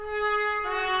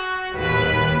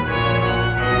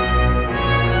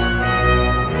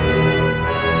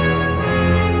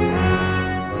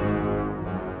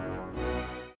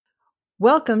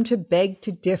Welcome to Beg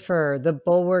to Differ, the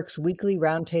Bulwark's weekly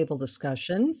roundtable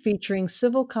discussion featuring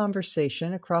civil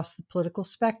conversation across the political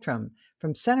spectrum,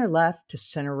 from center left to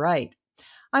center right.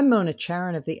 I'm Mona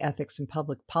Charan of the Ethics and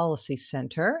Public Policy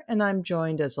Center, and I'm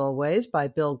joined, as always, by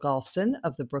Bill Galston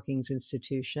of the Brookings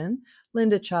Institution,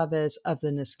 Linda Chavez of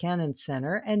the Niskanen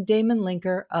Center, and Damon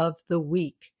Linker of The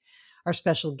Week. Our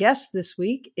special guest this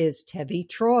week is Tevi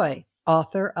Troy,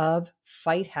 author of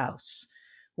Fight House.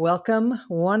 Welcome,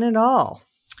 one and all.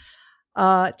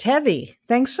 Tevi,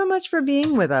 thanks so much for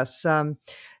being with us.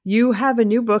 You have a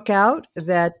new book out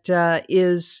that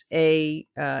is an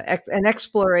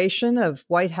exploration of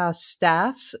White House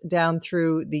staffs down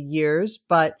through the years,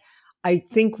 but I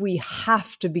think we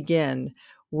have to begin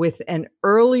with an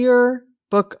earlier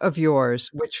book of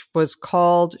yours, which was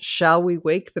called Shall We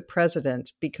Wake the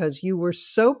President? Because you were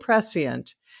so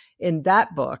prescient in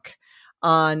that book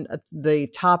on the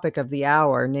topic of the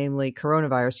hour, namely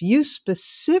coronavirus. You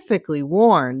specifically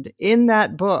warned in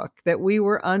that book that we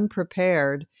were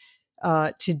unprepared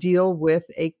to deal with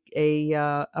a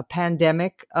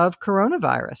pandemic of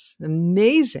coronavirus.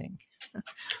 Amazing.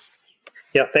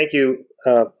 Yeah, thank you,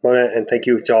 Mona, and thank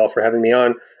you to all for having me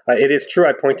on. It is true,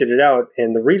 I pointed it out,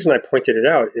 and the reason I pointed it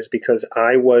out is because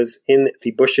I was in the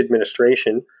Bush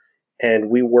administration, and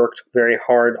we worked very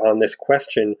hard on this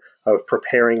question of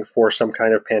preparing for some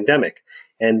kind of pandemic.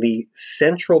 And the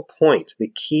central point,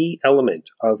 the key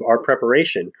element of our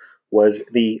preparation was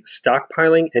the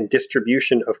stockpiling and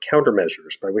distribution of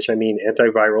countermeasures, by which I mean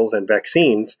antivirals and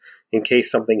vaccines, in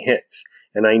case something hits.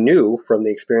 And I knew from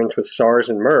the experience with SARS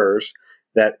and MERS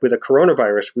that with a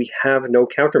coronavirus, we have no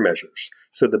countermeasures.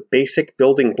 So the basic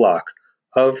building block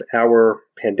of our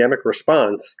pandemic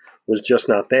response was just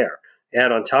not there.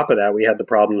 And on top of that, we had the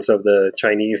problems of the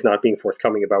Chinese not being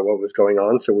forthcoming about what was going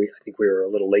on. So I think we were a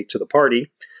little late to the party.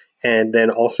 And then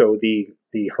also the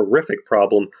horrific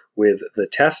problem with the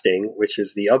testing, which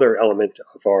is the other element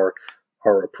of our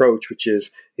approach, which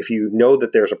is if you know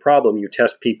that there's a problem, you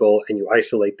test people and you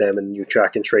isolate them and you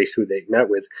track and trace who they met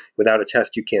with. Without a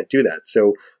test, you can't do that.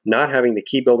 So not having the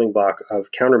key building block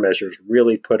of countermeasures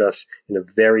really put us in a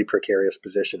very precarious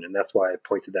position. And that's why I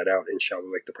pointed that out in Shall We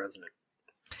Wake the President?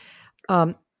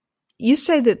 You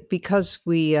say that because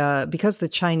the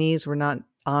Chinese were not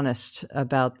honest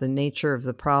about the nature of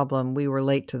the problem, we were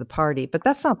late to the party. But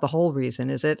that's not the whole reason,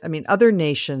 is it? I mean, other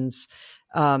nations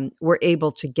were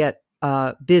able to get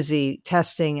busy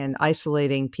testing and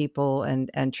isolating people and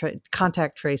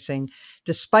contact tracing,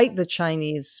 despite the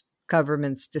Chinese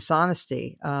government's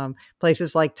dishonesty.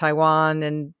 Places like Taiwan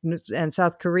and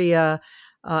South Korea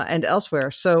and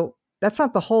elsewhere. So that's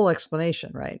not the whole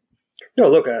explanation, right? No,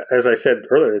 look, as I said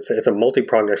earlier, it's a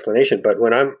multi-pronged explanation. But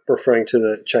when I'm referring to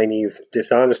the Chinese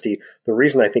dishonesty, the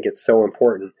reason I think it's so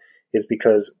important is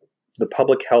because the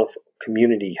public health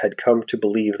community had come to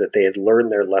believe that they had learned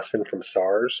their lesson from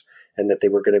SARS and that they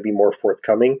were going to be more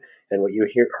forthcoming. And what you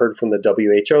heard from the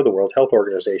WHO, the World Health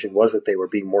Organization, was that they were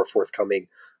being more forthcoming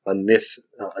on this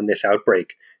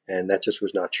outbreak. And that just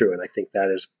was not true. And I think that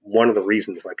is one of the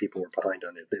reasons why people were behind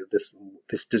on it.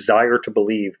 This desire to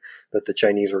believe that the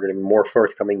Chinese were going to be more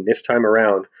forthcoming this time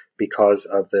around because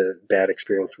of the bad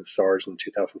experience with SARS in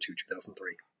 2002,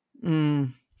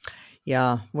 2003.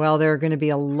 Yeah. Well, there are going to be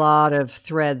a lot of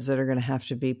threads that are going to have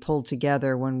to be pulled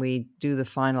together when we do the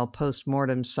final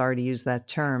postmortem. Sorry to use that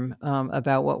term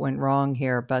about what went wrong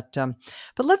here. But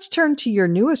let's turn to your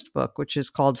newest book, which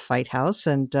is called Fight House.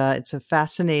 And it's a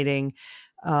fascinating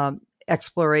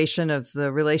exploration of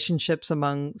the relationships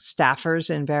among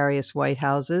staffers in various White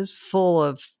Houses, full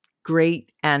of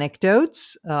great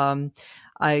anecdotes.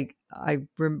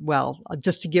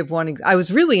 Just to give one, I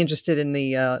was really interested in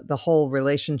the whole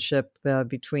relationship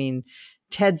between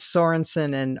Ted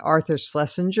Sorensen and Arthur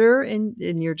Schlesinger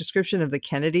in your description of the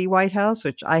Kennedy White House,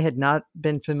 which I had not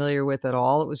been familiar with at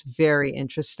all. It was very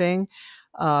interesting.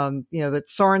 That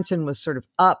Sorensen was sort of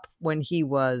up when he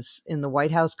was in the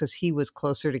White House because he was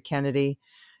closer to Kennedy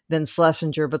than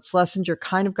Schlesinger, but Schlesinger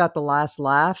kind of got the last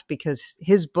laugh because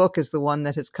his book is the one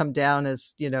that has come down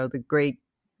as, the great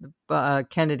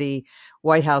Kennedy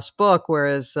White House book,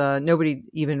 whereas nobody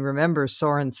even remembers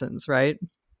Sorensen's, right?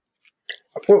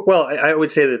 Well, I would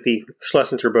say that the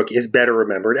Schlesinger book is better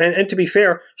remembered. And to be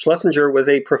fair, Schlesinger was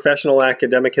a professional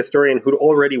academic historian who'd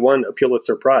already won a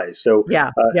Pulitzer Prize. So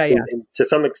to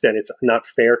some extent, it's not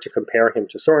fair to compare him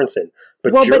to Sorensen.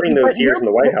 But during those years in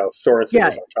the White House, Sorensen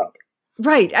was on top.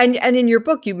 Right. And in your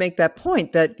book, you make that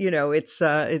point that,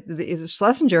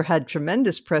 Schlesinger had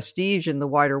tremendous prestige in the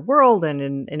wider world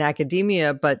and in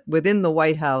academia, but within the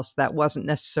White House, that wasn't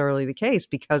necessarily the case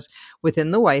because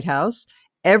within the White House,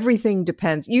 everything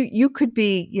depends. You could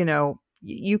be,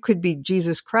 you could be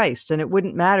Jesus Christ, and it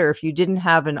wouldn't matter if you didn't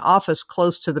have an office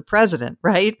close to the president,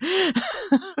 right?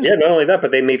 Yeah, not only that,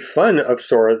 but they made fun of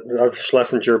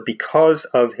Schlesinger because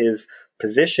of his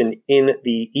position in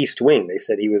the East Wing. They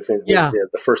said he was in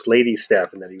the First Lady's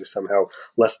staff, and that he was somehow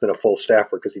less than a full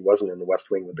staffer because he wasn't in the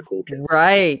West Wing with the cool kids.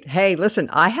 Right. Hey,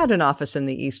 listen, I had an office in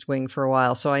the East Wing for a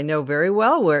while, so I know very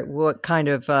well what kind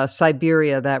of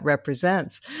Siberia that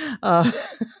represents. And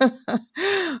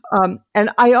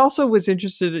I also was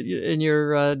interested in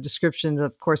your description,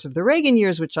 of course, of the Reagan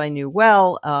years, which I knew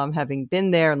well, having been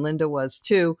there, and Linda was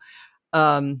too.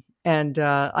 And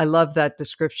I love that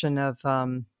description of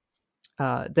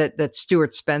that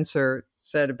Stuart Spencer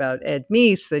said about Ed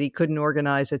Meese, that he couldn't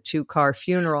organize a 2-car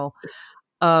funeral.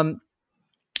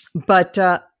 But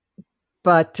there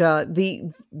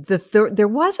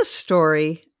was a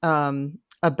story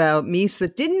about Meese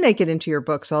that didn't make it into your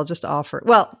book, so I'll just offer.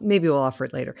 Well, maybe we'll offer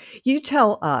it later. You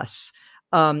tell us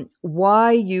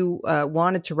why you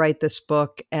wanted to write this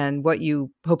book and what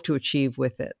you hope to achieve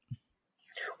with it.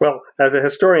 Well, as a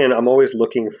historian, I'm always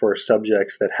looking for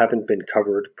subjects that haven't been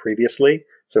covered previously.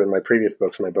 So in my previous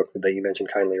books, my book that you mentioned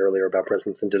kindly earlier about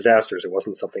presidents and disasters, it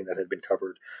wasn't something that had been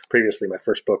covered previously. My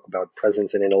first book about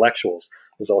presidents and intellectuals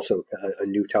was also a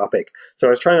new topic. So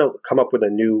I was trying to come up with a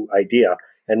new idea.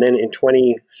 And then in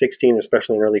 2016,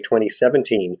 especially in early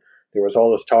 2017, there was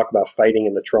all this talk about fighting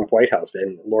in the Trump White House.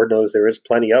 And Lord knows there is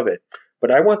plenty of it.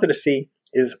 But I wanted to see,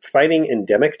 is fighting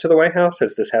endemic to the White House?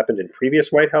 Has this happened in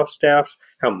previous White House staffs?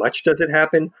 How much does it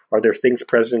happen? Are there things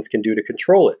presidents can do to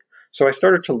control it? So I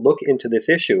started to look into this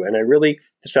issue, and I really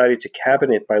decided to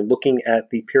cabin it by looking at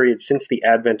the period since the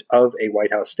advent of a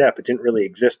White House staff. It didn't really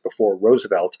exist before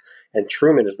Roosevelt, and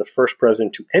Truman is the first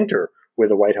president to enter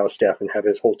with a White House staff and have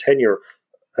his whole tenure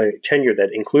that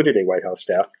included a White House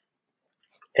staff.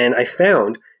 And I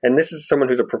found, and this is someone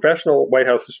who's a professional White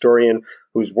House historian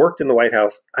who's worked in the White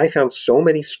House, I found so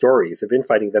many stories of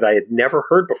infighting that I had never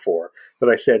heard before that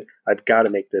I said, I've got to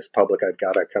make this public. I've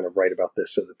got to kind of write about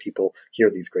this so that people hear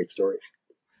these great stories.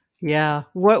 Yeah.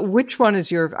 Which one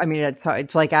is I mean,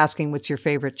 it's like asking what's your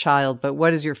favorite child, but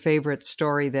what is your favorite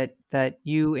story that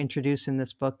you introduce in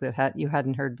this book that you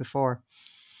hadn't heard before?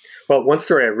 Well, one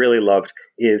story I really loved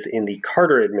is in the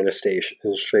Carter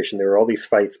administration. There were all these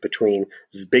fights between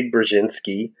Zbig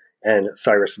Brzezinski and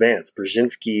Cyrus Vance.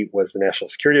 Brzezinski was the National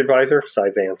Security Advisor. Cy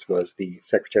Vance was the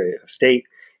Secretary of State.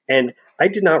 And I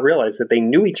did not realize that they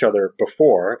knew each other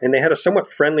before, and they had a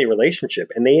somewhat friendly relationship.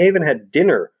 And they even had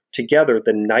dinner together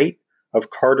the night of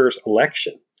Carter's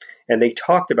election. And they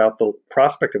talked about the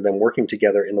prospect of them working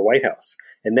together in the White House.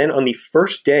 And then on the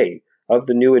first day of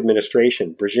the new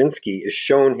administration, Brzezinski is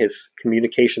shown his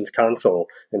communications console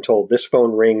and told, this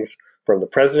phone rings from the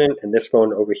president and this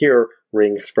phone over here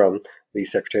rings from the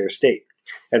Secretary of State.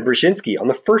 And Brzezinski, on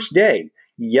the first day,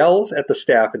 yells at the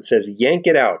staff and says, yank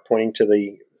it out, pointing to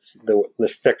the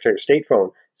Secretary of State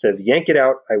phone, says, yank it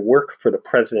out, I work for the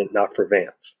president, not for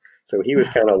Vance. So he was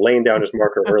kind of laying down his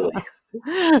marker early.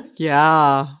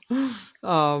 Yeah.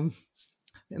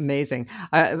 Amazing.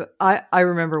 I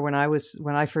remember when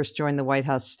I first joined the White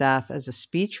House staff as a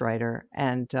speechwriter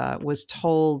and was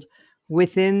told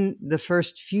within the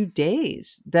first few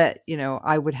days that,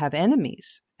 I would have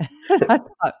enemies. I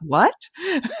thought, what?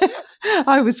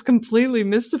 I was completely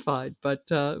mystified, but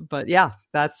yeah,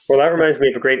 that's. Well, that reminds me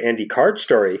of a great Andy Card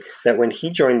story that when he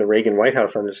joined the Reagan White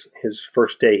House on his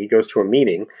first day, he goes to a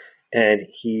meeting and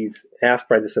he's asked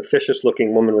by this officious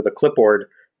looking woman with a clipboard,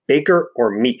 Baker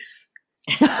or Meese?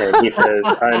 And he says,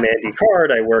 I'm Andy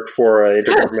Card. I work for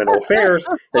Intergovernmental Affairs.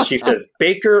 And she says,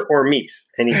 Baker or Meese?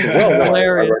 And he says, oh, no,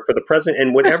 I work for the president.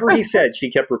 And whatever he said,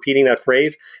 she kept repeating that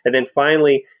phrase. And then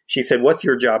finally, she said, what's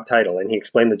your job title? And he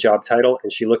explained the job title.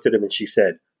 And she looked at him and she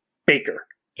said, Baker,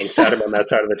 and sat him on that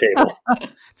side of the table.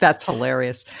 That's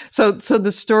hilarious. So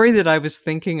the story that I was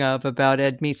thinking of about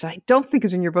Ed Meese, I don't think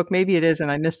is in your book. Maybe it is, and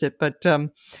I missed it. But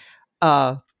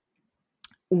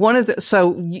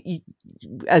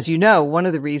as you know, one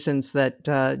of the reasons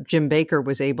that Jim Baker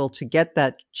was able to get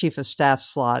that chief of staff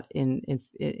slot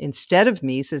instead of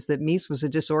Meese is that Meese was a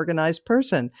disorganized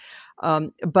person,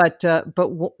 and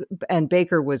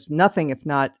Baker was nothing if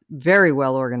not very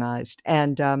well organized.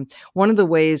 And one of the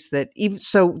ways that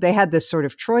so they had this sort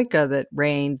of troika that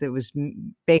reigned, that was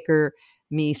Baker,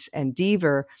 Meese, and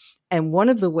Deaver. And one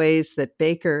of the ways that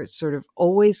Baker sort of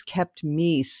always kept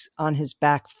Meese on his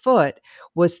back foot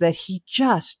was that he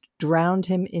just drowned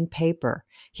him in paper.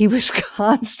 He was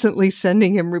constantly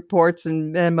sending him reports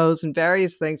and memos and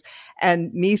various things.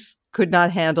 And Meese could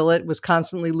not handle it, was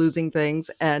constantly losing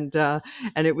things. And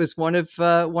it was one of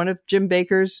Jim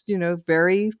Baker's,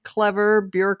 very clever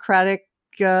bureaucratic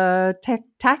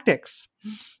tactics.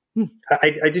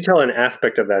 I do tell an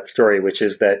aspect of that story, which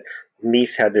is that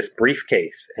Meese had this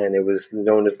briefcase, and it was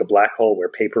known as the black hole, where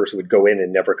papers would go in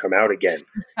and never come out again.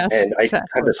 Yes, and I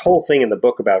have this whole thing in the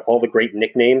book about all the great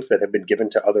nicknames that have been given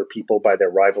to other people by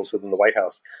their rivals within the White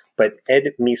House. But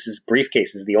Ed Meese's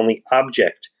briefcase is the only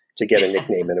object to get a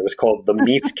nickname, and it was called the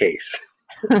Meese case.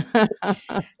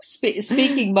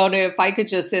 Speaking, Mona, if I could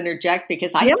just interject,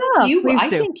 because I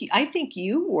think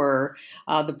you were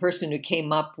the person who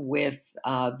came up with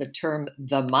the term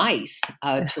 "the mice"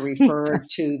 to refer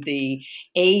to the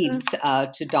aides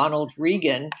to Donald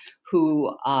Regan,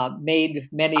 who made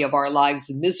many of our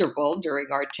lives miserable during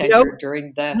our tenure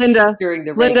during the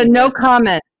Linda. No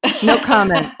comment. No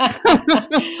comment. I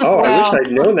wish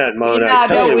I'd known that, Mona.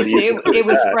 It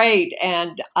was great,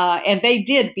 and they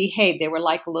did behave. They were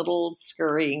like little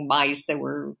scurrying mice. There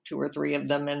were 2 or 3 of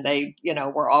them, and they,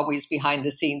 were always behind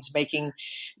the scenes making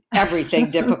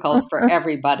everything difficult for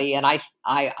everybody. And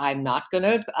I'm not going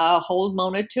to hold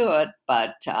Mona to it,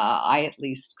 but I at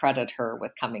least credit her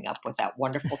with coming up with that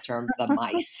wonderful term, the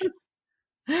mice.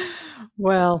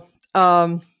 Well.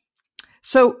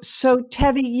 So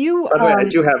Tevi, you. By the way, I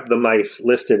do have the mice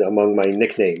listed among my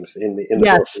nicknames in the book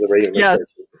of the Reagan administration.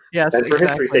 Yes, and for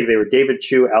history's sake, they were David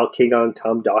Chu, Al Kegon,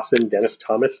 Tom Dawson, Dennis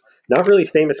Thomas. Not really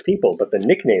famous people, but the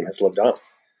nickname has lived on.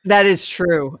 That is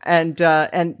true,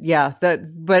 the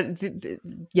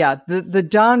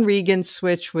Don Regan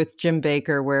switch with Jim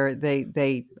Baker, where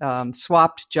they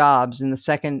swapped jobs in the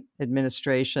second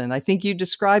administration. I think you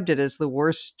described it as the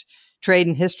worst trade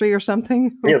in history or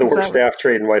something. Yeah, the worst staff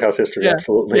trade in White House history. Yeah,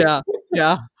 absolutely. Yeah.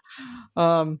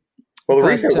 Well, the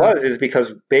reason it is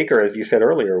because Baker, as you said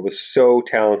earlier, was so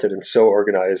talented and so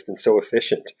organized and so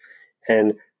efficient.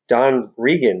 And Don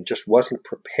Regan just wasn't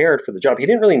prepared for the job. He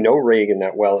didn't really know Reagan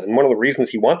that well. And one of the reasons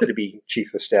he wanted to be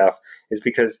chief of staff is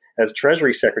because as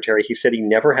Treasury Secretary, he said he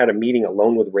never had a meeting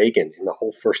alone with Reagan in the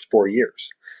whole first 4 years.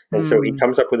 And so he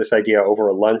comes up with this idea over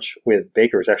a lunch with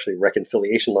Baker. It was actually a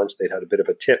reconciliation lunch. They'd had a bit of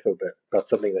a tiff about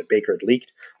something that Baker had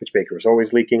leaked, which Baker was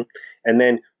always leaking. And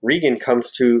then Regan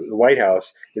comes to the White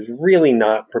House, is really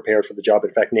not prepared for the job.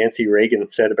 In fact, Nancy Reagan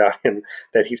said about him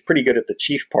that he's pretty good at the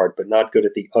chief part, but not good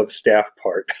at the of staff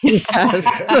part. Yes.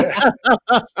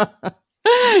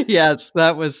 Yes,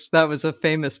 that was a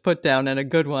famous put down and a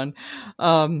good one.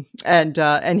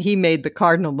 And he made the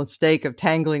cardinal mistake of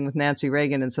tangling with Nancy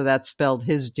Reagan, and so that spelled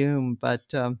his doom. But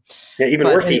even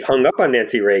worse, he hung up on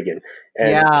Nancy Reagan.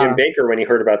 And Jim Baker, when he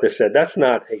heard about this, said, "That's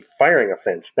not a firing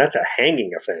offense; that's a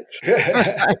hanging offense."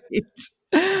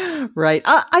 Right.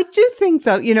 I do think,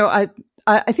 though,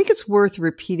 I think it's worth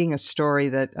repeating a story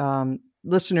that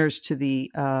listeners to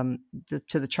the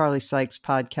Charlie Sykes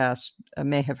podcast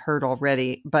may have heard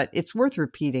already, but it's worth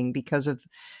repeating because of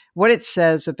what it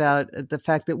says about the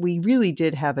fact that we really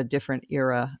did have a different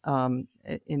era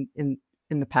in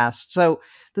the past. So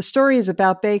the story is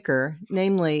about Baker,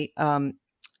 namely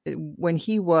when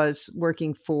he was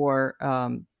working for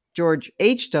George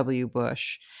H.W.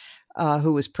 Bush,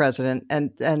 who was president,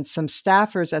 and some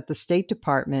staffers at the State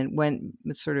Department went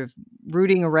sort of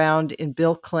rooting around in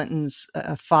Bill Clinton's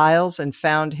files and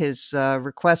found his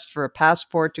request for a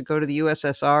passport to go to the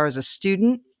USSR as a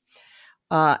student,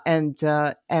 and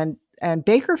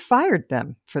Baker fired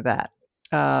them for that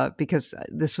because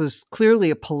this was clearly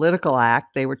a political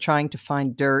act. They were trying to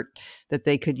find dirt that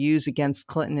they could use against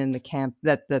Clinton in the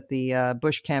that the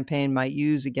Bush campaign might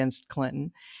use against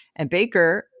Clinton, and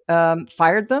Baker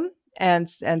fired them. And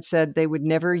said they would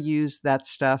never use that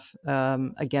stuff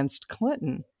against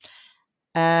Clinton.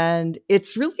 And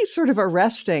it's really sort of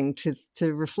arresting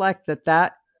to reflect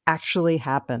that actually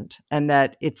happened, and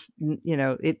that it's,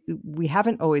 we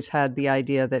haven't always had the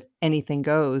idea that anything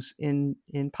goes in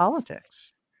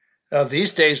politics.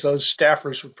 These days, those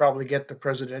staffers would probably get the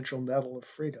Presidential Medal of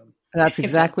Freedom. That's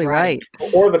exactly right.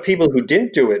 Or the people who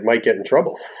didn't do it might get in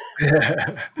trouble.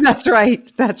 That's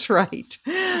right.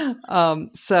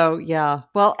 So yeah.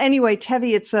 Well, anyway,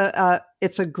 Tevi,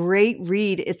 it's a great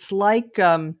read. It's like,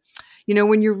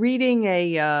 when you're reading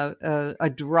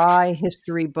a dry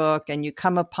history book and you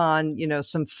come upon,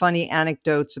 some funny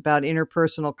anecdotes about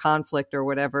interpersonal conflict or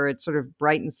whatever, it sort of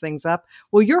brightens things up.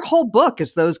 Well, your whole book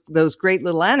is those great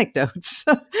little anecdotes.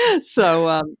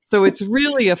 So it's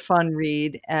really a fun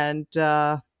read, and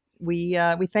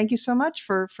we thank you so much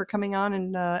for coming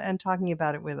on and talking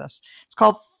about it with us. It's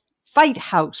called Fight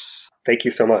House. Thank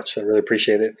you so much. I really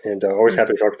appreciate it, and always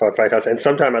happy to talk about Fight House. And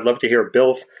sometime I'd love to hear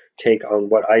Bill's take on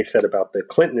what I said about the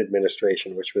Clinton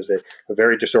administration, which was a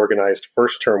very disorganized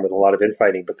first term with a lot of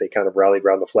infighting, but they kind of rallied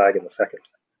around the flag in the second.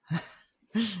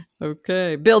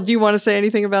 Okay. Bill, do you want to say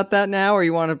anything about that now, or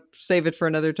you want to save it for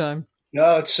another time?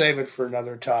 No, let's save it for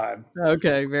another time.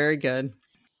 Okay, very good.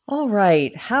 All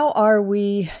right. How are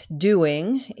we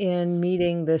doing in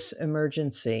meeting this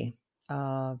emergency?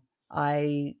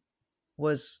 I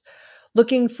was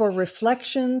looking for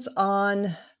reflections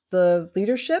on the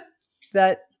leadership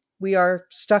that we are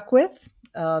stuck with.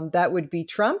 That would be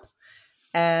Trump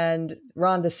and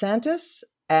Ron DeSantis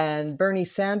and Bernie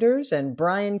Sanders and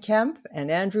Brian Kemp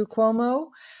and Andrew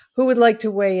Cuomo. Who would like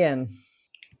to weigh in?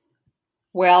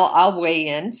 Well, I'll weigh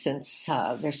in since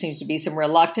there seems to be some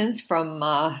reluctance from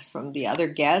the other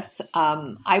guests.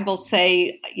 I will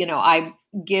say, I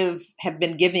have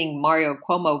been giving Mario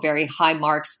Cuomo very high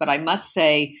marks, but I must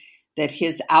say that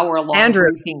his hour-long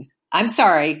briefings. I'm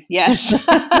sorry. Yes,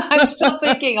 I'm still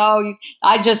thinking. Oh,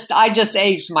 I just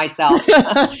aged myself.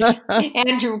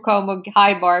 Andrew Cuomo,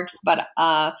 high marks, but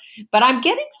I'm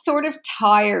getting sort of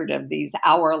tired of these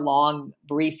hour-long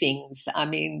briefings. I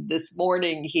mean, this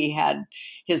morning he had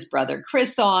his brother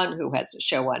Chris on, who has a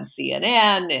show on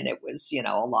CNN, and it was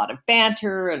a lot of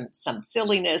banter and some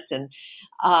silliness,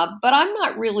 but I'm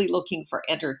not really looking for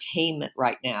entertainment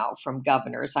right now from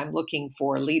governors. I'm looking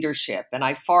for leadership, and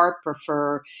I far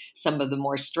prefer some of the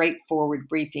more straightforward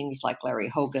briefings like Larry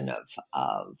Hogan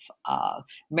of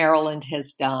Maryland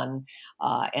has done,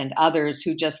 and others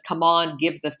who just come on,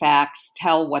 give the facts,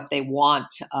 tell what they want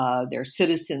their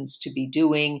citizens to be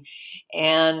doing,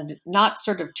 and not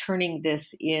sort of turning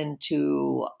this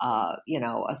into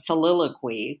a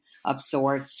soliloquy of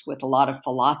sorts with a lot of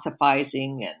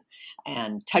philosophizing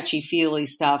and touchy-feely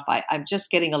stuff. I'm just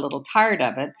getting a little tired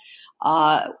of it.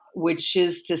 Which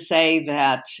is to say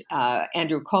that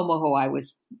Andrew Cuomo, who I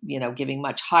was, giving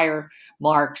much higher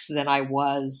marks than I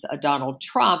was Donald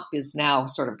Trump, is now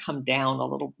sort of come down a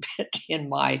little bit in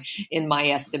my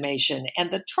estimation.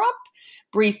 And the Trump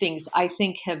briefings, I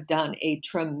think, have done a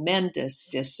tremendous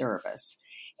disservice.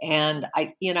 And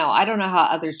I don't know how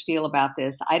others feel about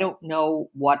this. I don't know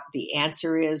what the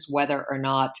answer is, whether or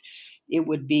not it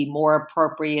would be more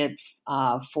appropriate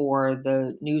for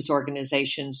the news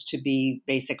organizations to be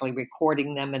basically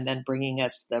recording them and then bringing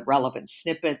us the relevant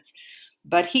snippets.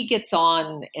 But he gets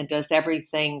on and does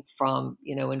everything from,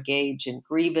 engage in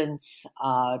grievance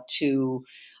to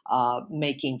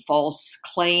making false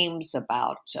claims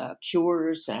about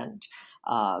cures and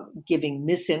giving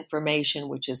misinformation,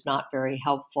 which is not very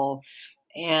helpful.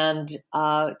 And,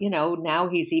 now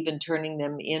he's even turning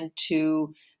them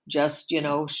into just,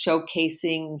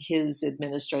 showcasing his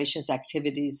administration's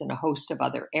activities in a host of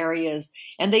other areas.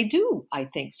 And they do, I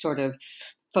think, sort of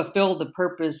fulfill the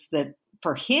purpose that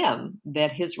for him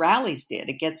that his rallies did.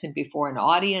 It gets him before an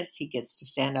audience. He gets to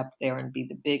stand up there and be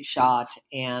the big shot.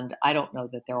 And I don't know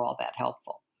that they're all that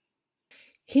helpful.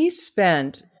 He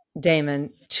spent,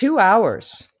 Damon, 2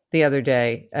 hours the other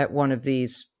day at one of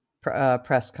these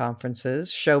press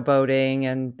conferences, showboating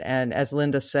and as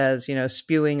Linda says,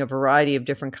 spewing a variety of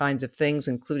different kinds of things,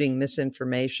 including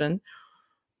misinformation.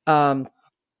 Some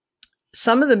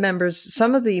of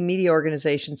the media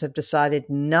organizations have decided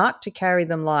not to carry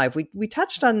them live. We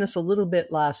touched on this a little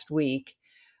bit last week.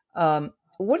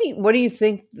 What do you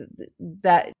think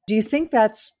that? Do you think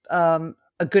that's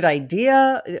a good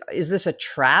idea? Is this a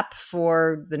trap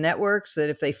for the networks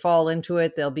that if they fall into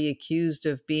it, they'll be accused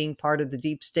of being part of the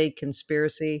deep state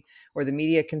conspiracy or the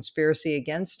media conspiracy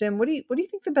against him? What do you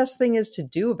think the best thing is to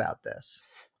do about this?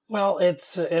 Well,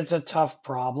 it's a tough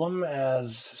problem,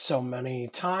 as so many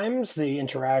times the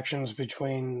interactions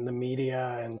between the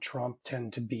media and Trump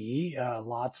tend to be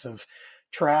lots of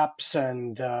traps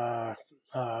and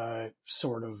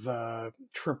sort of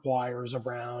tripwires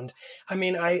around. I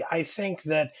mean, I think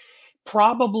that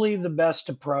probably the best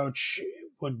approach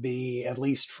would be, at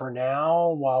least for now,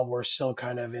 while we're still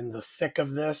kind of in the thick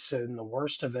of this and the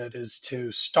worst of it, is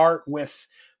to start with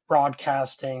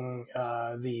broadcasting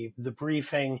the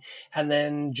briefing, and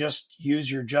then just use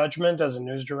your judgment as a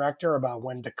news director about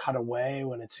when to cut away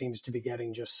when it seems to be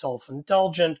getting just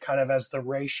self-indulgent, kind of as the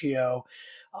ratio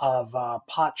of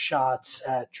pot shots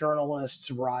at journalists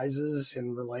rises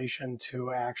in relation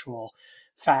to actual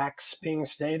facts being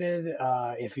stated,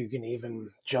 if you can even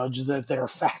judge that they're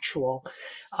factual.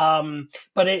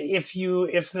 But if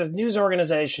the news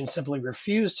organization simply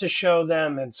refuse to show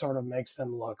them and sort of makes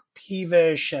them look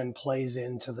peevish and plays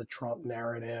into the Trump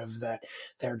narrative that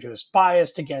they're just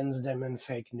biased against him and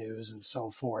fake news and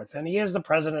so forth. And he is the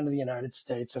president of the United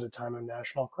States at a time of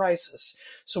national crisis.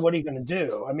 So what are you going to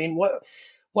do? I mean,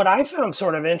 what I found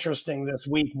sort of interesting this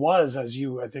week was, as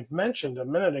you, I think, mentioned a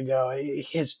minute ago,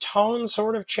 his tone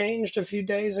sort of changed a few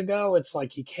days ago. It's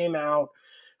like he came out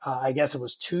I guess it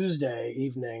was Tuesday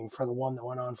evening for the one that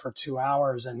went on for 2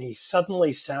 hours. And he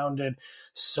suddenly sounded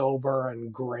sober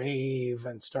and grave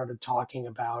and started talking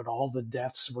about all the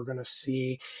deaths we're going to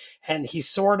see. And he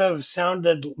sort of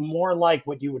sounded more like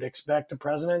what you would expect a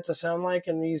president to sound like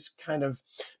in these kind of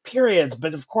periods.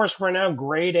 But of course, we're now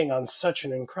grading on such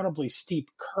an incredibly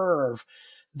steep curve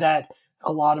that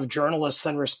a lot of journalists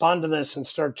then respond to this and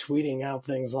start tweeting out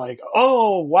things like,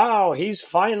 "Oh, wow, he's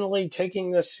finally taking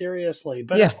this seriously."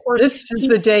 But of course, this is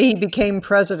the day he became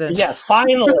president. Yeah,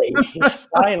 finally,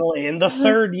 finally, in the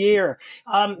third year.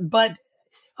 But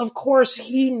of course,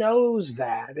 he knows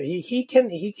that he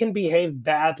can behave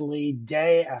badly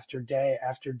day after day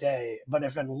after day. But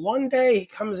if in one day he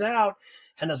comes out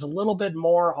and is a little bit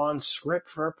more on script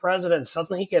for a president,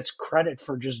 suddenly he gets credit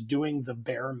for just doing the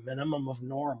bare minimum of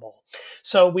normal.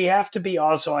 So we have to be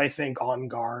also, I think, on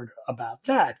guard about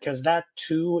that, because that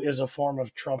too is a form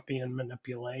of Trumpian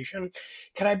manipulation.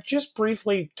 Can I just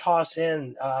briefly toss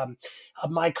in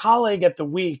my colleague at The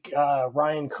Week,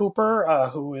 Ryan Cooper,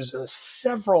 who is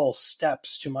several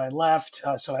steps to my left,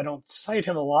 so I don't cite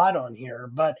him a lot on here,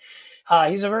 but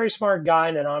he's a very smart guy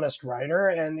and an honest writer,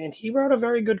 and he wrote a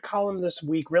very good column this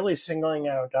week, really singling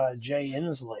out Jay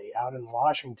Inslee out in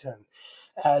Washington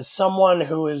as someone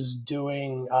who is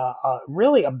doing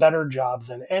really a better job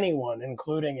than anyone,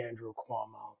 including Andrew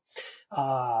Cuomo.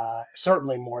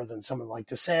 Certainly more than someone like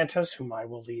DeSantis, whom I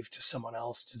will leave to someone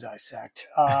else to dissect.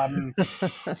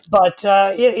 But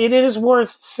it is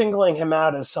worth singling him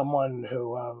out as someone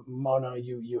who, Mona,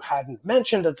 you hadn't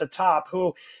mentioned at the top,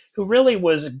 who really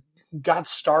got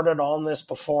started on this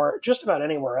before just about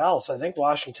anywhere else. I think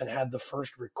Washington had the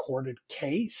first recorded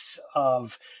case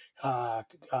of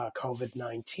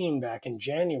COVID-19 back in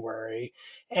January,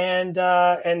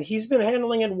 and he's been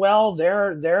handling it well.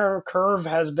 Their curve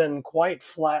has been quite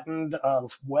flattened,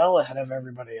 well ahead of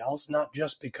everybody else, not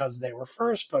just because they were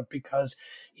first, but because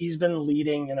he's been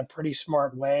leading in a pretty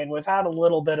smart way and without a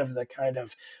little bit of the kind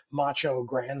of macho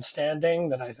grandstanding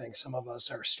that I think some of us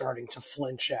are starting to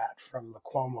flinch at from the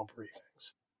Cuomo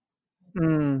briefings.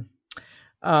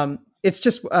 It's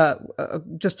just a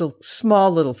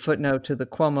small little footnote to the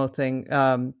Cuomo thing,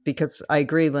 because I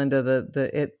agree, Linda.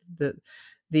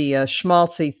 The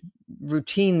schmaltzy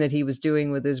routine that he was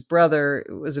doing with his brother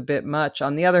was a bit much.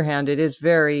 On the other hand, it is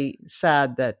very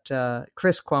sad that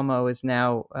Chris Cuomo is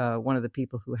now one of the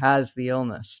people who has the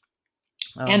illness.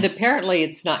 And apparently,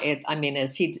 it's not.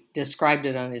 As he described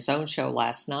it on his own show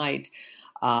last night,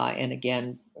 and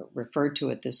again referred to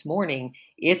it this morning,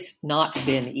 it's not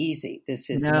been easy. This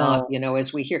is not,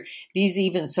 as we hear, these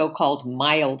even so-called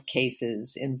mild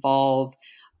cases involve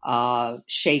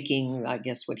shaking, I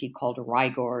guess what he called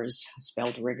rigors,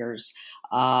 spelled rigors,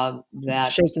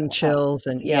 that shaking chills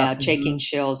and shaking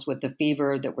chills with the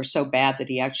fever that were so bad that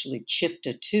he actually chipped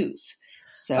a tooth.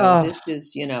 So this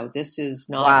is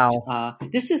not,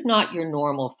 this is not your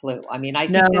normal flu. I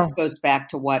think this goes back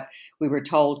to what we were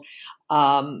told.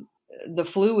 The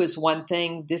flu is one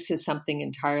thing. This is something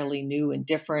entirely new and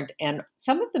different. And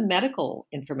some of the medical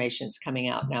information is coming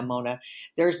out now, Mona.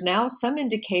 There's now some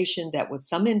indication that with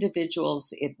some individuals,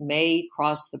 it may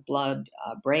cross the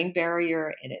blood-brain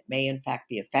barrier, and it may, in fact,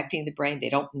 be affecting the brain. They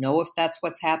don't know if that's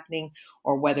what's happening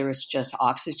or whether it's just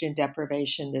oxygen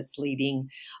deprivation that's leading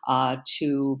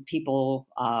to people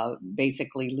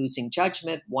basically losing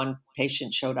judgment. One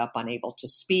patient showed up unable to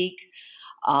speak.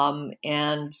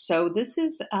 And so this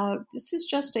is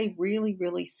just a really,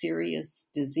 really serious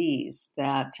disease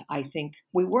that I think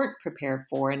we weren't prepared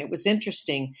for. And it was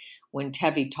interesting when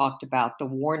Tevi talked about the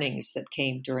warnings that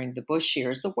came during the Bush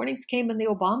years. The warnings came in the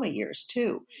Obama years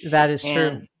too. That is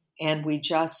true. And we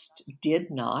just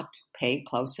did not pay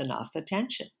close enough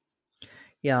attention.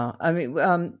 Yeah.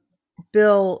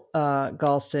 Bill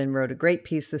Galston wrote a great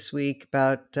piece this week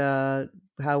about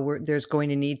how there's going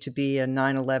to need to be a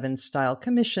 9/11 style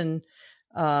commission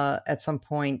at some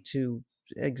point to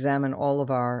examine all of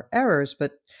our errors.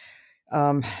 But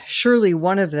surely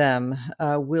one of them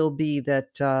will be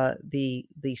that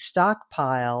the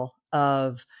stockpile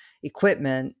of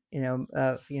equipment,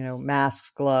 masks,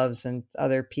 gloves, and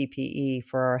other PPE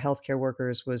for our healthcare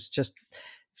workers was just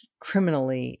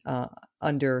criminally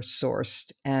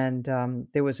undersourced. And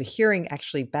there was a hearing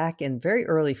actually back in very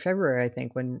early February, I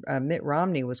think, when Mitt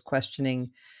Romney was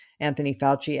questioning Anthony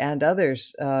Fauci and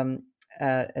others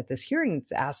at this hearing.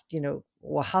 It's asked,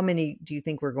 well, how many do you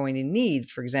think we're going to need,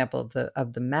 for example,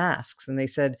 of the masks? And they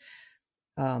said,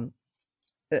 no,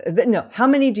 how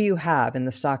many do you have in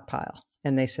the stockpile?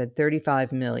 And they said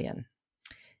 35 million.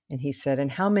 And he said,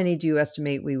 and how many do you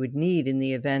estimate we would need in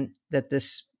the event that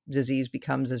this disease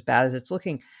becomes as bad as it's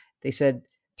looking? They said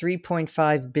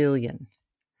 3.5 billion.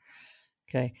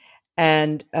 Okay.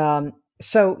 And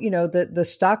so, the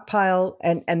stockpile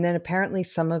and then apparently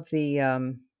some of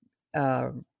the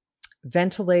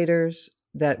ventilators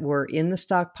that were in the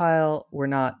stockpile were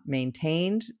not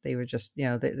maintained. They were just,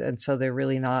 and so they're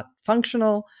really not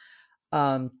functional.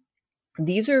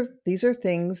 These are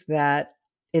things that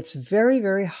it's very,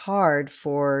 very hard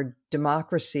for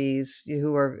democracies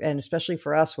and especially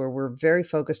for us, where we're very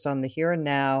focused on the here and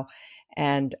now,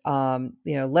 and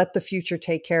let the future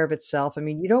take care of itself. I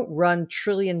mean, you don't run $1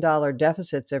 trillion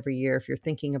deficits every year if you're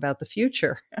thinking about the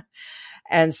future.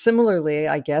 And similarly,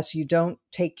 I guess you don't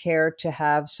take care to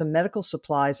have some medical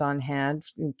supplies on hand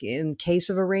in case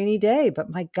of a rainy day. But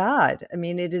my God, I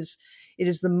mean, it is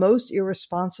the most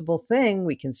irresponsible thing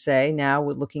we can say now,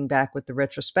 with looking back with the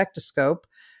retrospectoscope.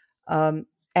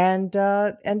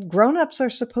 And grownups are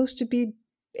supposed to be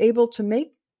able to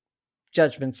make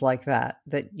judgments like that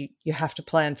you have to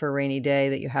plan for a rainy day,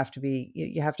 that you have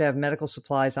to have medical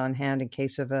supplies on hand in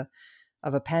case of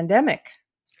a pandemic.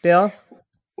 Bill?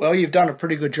 Well, you've done a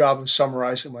pretty good job of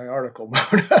summarizing my article,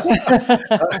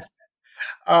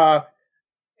 Mona.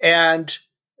 And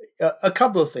a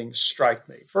couple of things strike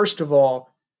me. First of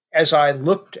all, as I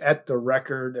looked at the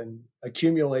record and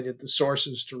accumulated the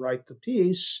sources to write the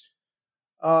piece,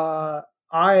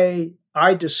 I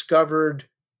discovered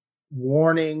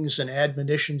warnings and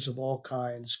admonitions of all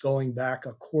kinds going back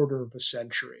a quarter of a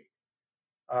century.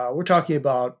 We're talking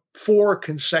about 4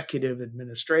 consecutive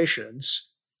administrations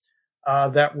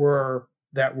that were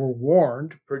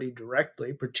warned pretty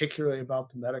directly, particularly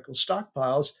about the medical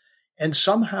stockpiles. And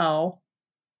somehow,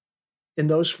 in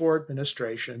those 4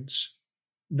 administrations,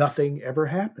 nothing ever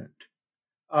happened.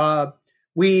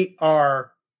 We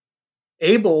are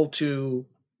able to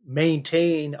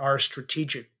maintain our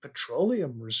strategic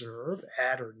petroleum reserve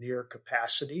at or near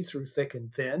capacity through thick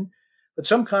and thin, but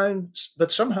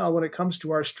somehow when it comes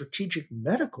to our strategic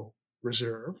medical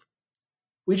reserve,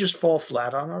 we just fall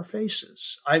flat on our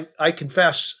faces. I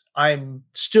confess I'm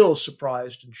still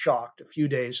surprised and shocked a few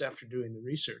days after doing the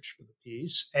research for the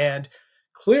piece. And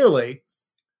clearly,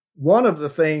 one of the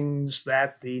things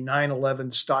that the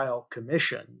 9/11 style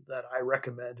commission that I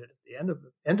recommended at the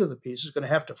end of the piece is going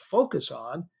to have to focus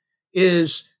on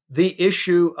is the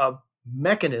issue of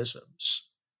mechanisms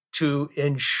to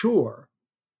ensure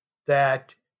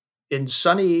that in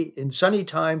sunny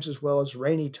times as well as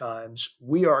rainy times,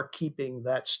 we are keeping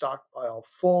that stockpile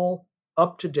full,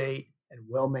 up to date, and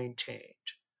well maintained.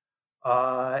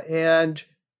 And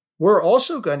we're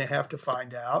also going to have to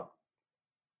find out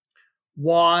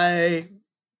why,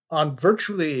 on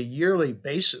virtually a yearly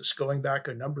basis, going back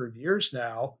a number of years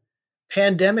now,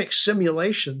 pandemic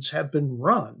simulations have been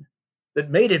run that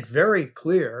made it very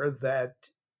clear that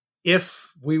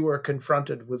if we were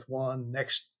confronted with one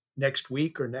next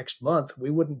week or next month, we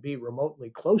wouldn't be remotely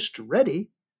close to ready.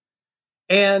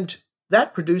 And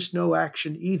that produced no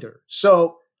action either.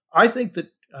 So I think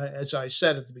that, as I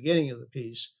said at the beginning of the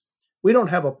piece, we don't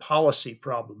have a policy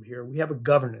problem here. We have a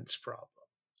governance problem.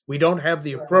 We don't have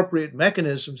the appropriate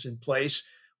mechanisms in place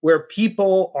where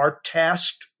people are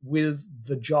tasked with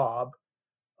the job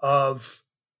of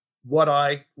what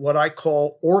I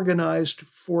call organized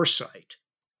foresight.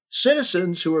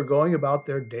 Citizens who are going about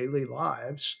their daily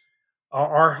lives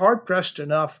are hard-pressed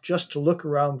enough just to look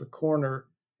around the corner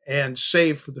and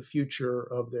save for the future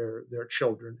of their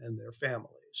children and their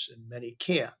families, and many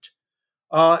can't.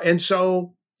 And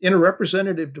so in a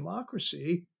representative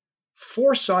democracy,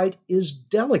 foresight is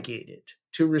delegated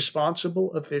to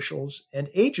responsible officials and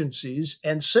agencies,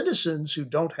 and citizens who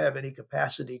don't have any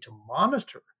capacity to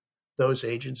monitor those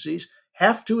agencies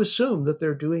have to assume that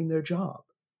they're doing their job.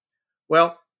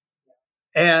 Well,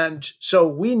 and so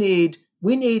we need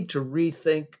to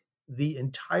rethink the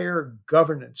entire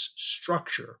governance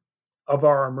structure of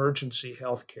our emergency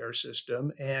healthcare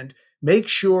system and make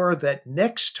sure that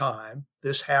next time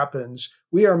this happens,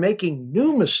 we are making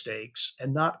new mistakes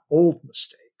and not old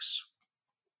mistakes.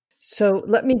 So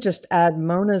let me just add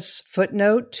Mona's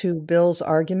footnote to Bill's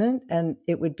argument, and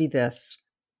it would be this.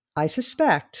 I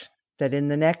suspect that in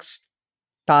the next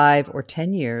 5 or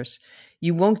 10 years,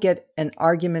 you won't get an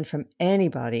argument from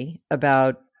anybody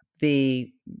about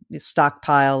the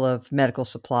stockpile of medical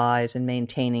supplies and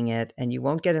maintaining it. And you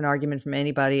won't get an argument from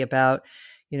anybody about,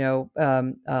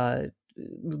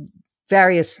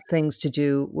 various things to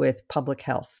do with public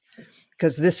health,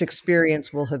 because this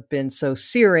experience will have been so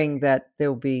searing that it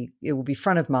will be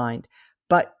front of mind.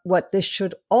 But what this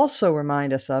should also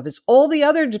remind us of is all the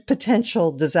other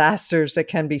potential disasters that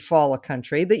can befall a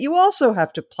country that you also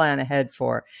have to plan ahead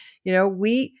for.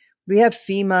 We have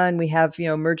FEMA and we have,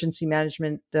 emergency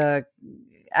management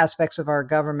aspects of our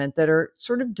government that are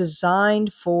sort of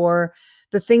designed for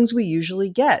the things we usually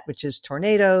get, which is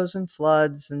tornadoes and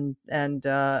floods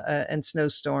and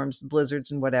snowstorms,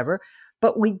 blizzards and whatever.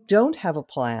 But we don't have a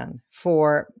plan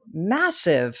for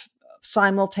massive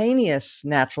simultaneous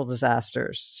natural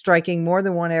disasters striking more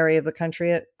than one area of the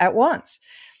country at once.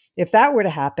 If that were to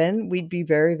happen, we'd be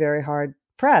very, very hard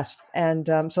pressed. And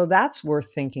so that's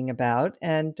worth thinking about.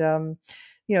 And,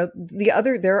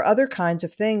 there are other kinds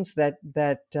of things that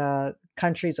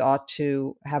countries ought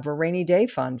to have a rainy day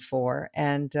fund for.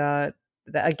 And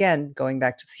again, going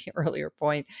back to the earlier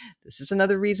point, this is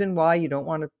another reason why you don't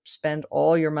want to spend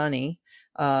all your money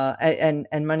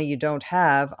and money you don't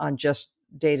have on just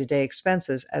day-to-day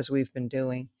expenses, as we've been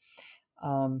doing.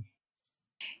 Mona,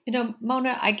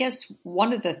 I guess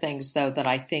one of the things, though, that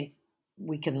I think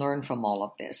we can learn from all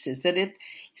of this is that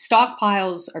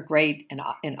stockpiles are great, and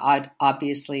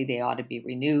obviously they ought to be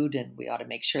renewed, and we ought to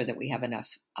make sure that we have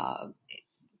enough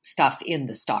stuff in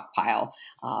the stockpile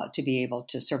to be able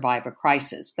to survive a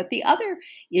crisis. But the other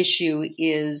issue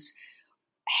is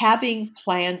having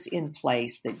plans in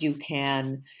place that you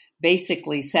can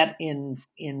basically set in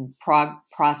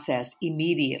process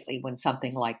immediately when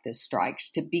something like this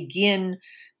strikes, to begin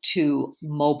to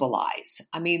mobilize.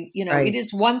 I mean, Right. It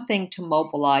is one thing to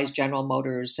mobilize General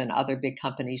Motors and other big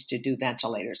companies to do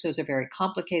ventilators. Those are very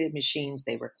complicated machines.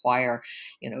 They require,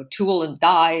 tool and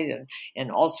die and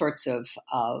all sorts of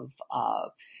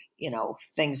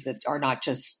things that are not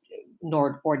just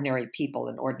ordinary people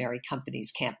and ordinary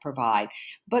companies can't provide.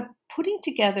 But putting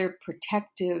together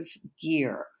protective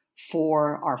gear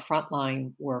for our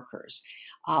frontline workers.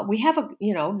 We have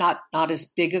not as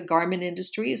big a garment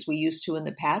industry as we used to in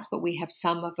the past, but we have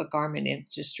some of a garment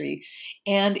industry.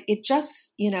 And it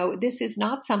just, this is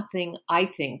not something I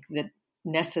think that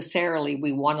necessarily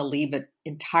we want to leave it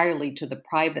entirely to the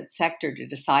private sector to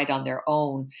decide on their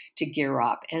own to gear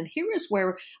up. And here is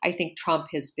where I think Trump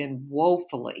has been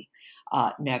woefully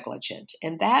negligent.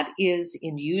 And that is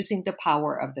in using the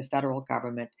power of the federal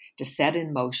government to set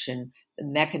in motion the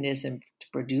mechanism to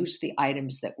produce the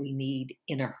items that we need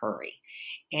in a hurry.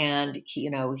 And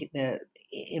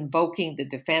invoking the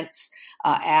Defense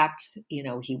Act,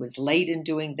 he was late in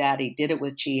doing that. He did it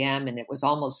with GM, and it was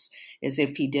almost as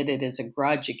if he did it as a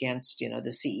grudge against,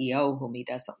 the CEO whom he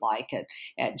doesn't like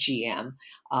at GM,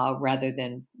 rather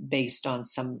than based on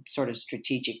some sort of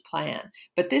strategic plan.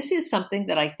 But this is something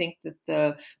that I think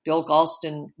that Bill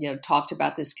Galston, talked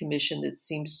about, this commission that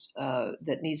seems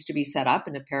that needs to be set up,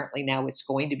 and apparently now it's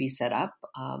going to be set up.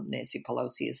 Nancy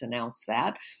Pelosi has announced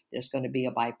that there's going to be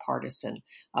a bipartisan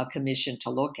commission to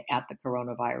look at the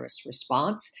coronavirus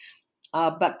response.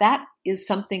 But that is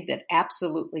something that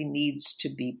absolutely needs to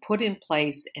be put in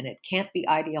place, and it can't be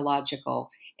ideological,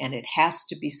 and it has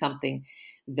to be something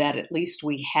that at least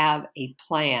we have a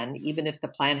plan, even if the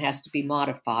plan has to be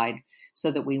modified, so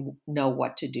that we know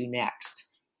what to do next.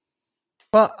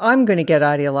 Well, I'm going to get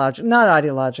not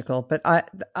ideological, but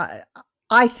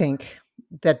I think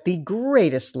that the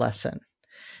greatest lesson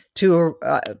to,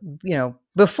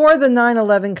 before the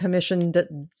 9/11 Commission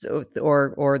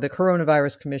or the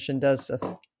Coronavirus Commission does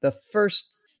the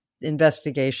first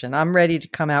investigation, I'm ready to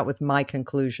come out with my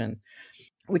conclusion,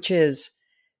 which is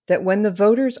that when the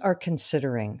voters are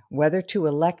considering whether to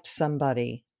elect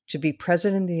somebody to be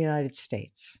president of the United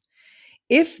States,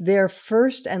 if their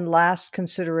first and last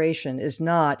consideration is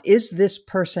not, is this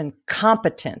person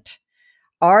competent?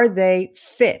 Are they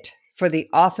fit for the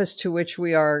office to which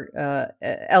we are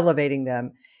elevating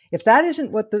them? If that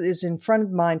isn't what is in front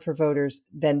of mind for voters,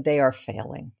 then they are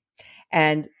failing.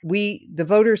 And the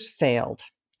voters failed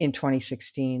in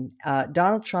 2016.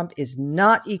 Donald Trump is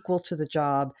not equal to the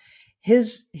job.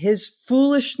 His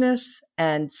foolishness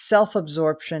and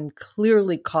self-absorption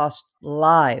clearly cost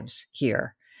lives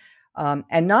here.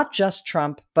 And not just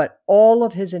Trump, but all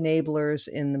of his enablers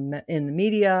in the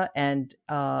media and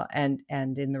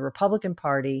in the Republican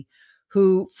Party,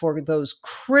 who for those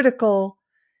critical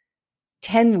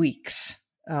 10 weeks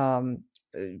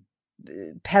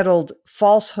peddled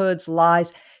falsehoods,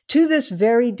 lies, to this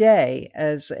very day,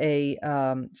 as a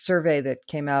survey that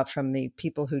came out from the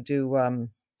people who do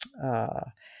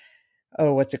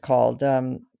what's it called?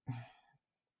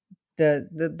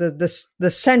 The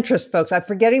centrist folks. I'm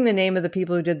forgetting the name of the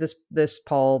people who did this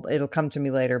poll. It'll come to me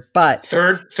later. But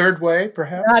third way,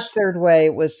 perhaps? Not Third Way.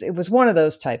 It was one of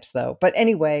those types, though. But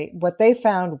anyway, what they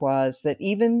found was that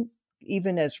even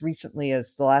as recently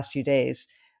as the last few days,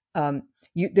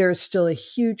 there is still a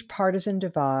huge partisan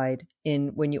divide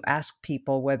in when you ask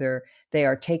people whether they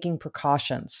are taking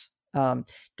precautions about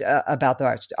the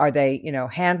virus. Are they,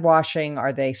 hand washing?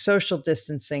 Are they social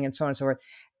distancing, and so on and so forth?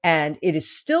 And it is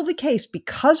still the case,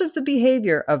 because of the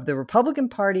behavior of the Republican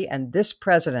Party and this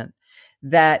president,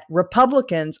 that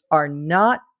Republicans are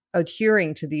not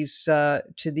adhering to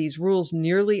these rules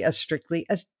nearly as strictly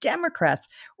as Democrats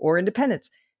or independents.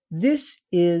 This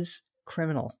is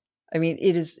criminal. I mean,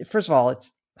 it is, first of all,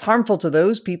 it's harmful to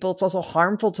those people. It's also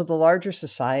harmful to the larger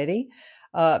society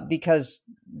because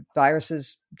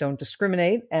viruses don't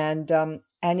discriminate. And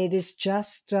it is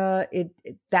just,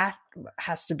 that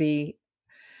has to be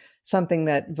something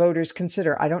that voters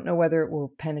consider. I don't know whether it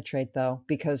will penetrate though,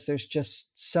 because there's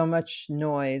just so much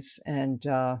noise and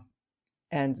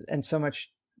so much,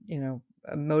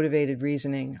 motivated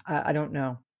reasoning. I don't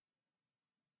know.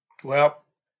 Well,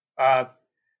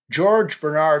 George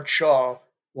Bernard Shaw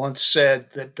once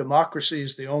said that democracy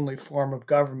is the only form of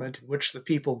government in which the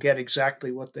people get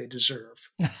exactly what they deserve.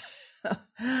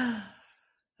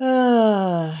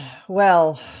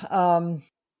 Well,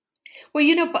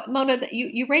 but Mona,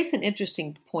 you raise an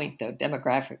interesting point, though,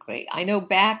 demographically. I know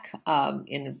back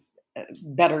in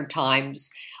better times,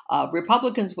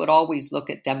 Republicans would always look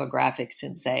at demographics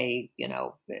and say,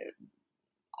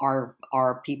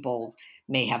 our people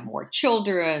may have more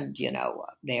children,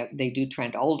 they do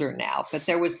trend older now. But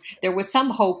there was some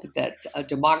hope that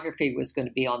demography was going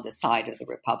to be on the side of the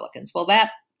Republicans. Well,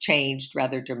 that changed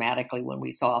rather dramatically when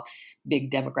we saw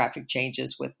big demographic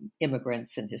changes with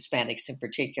immigrants and Hispanics in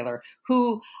particular,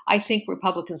 who I think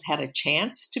Republicans had a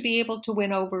chance to be able to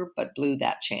win over, but blew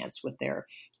that chance with their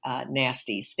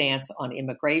nasty stance on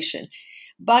immigration.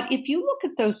 But if you look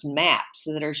at those maps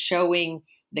that are showing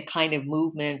the kind of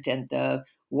movement and the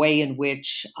way in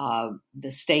which the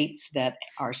states that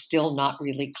are still not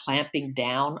really clamping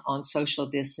down on social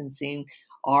distancing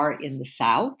are in the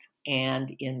South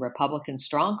and in Republican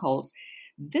strongholds,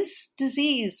 this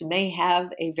disease may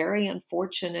have a very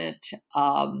unfortunate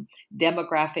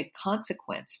demographic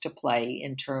consequence to play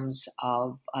in terms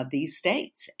of these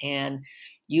states. And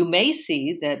you may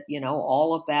see that,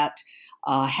 all of that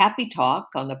happy talk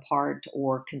on the part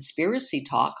or conspiracy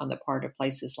talk on the part of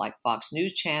places like Fox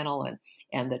News Channel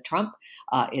and the Trump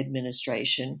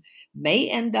administration may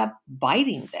end up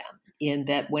biting them, in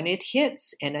that when it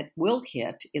hits, and it will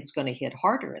hit, it's going to hit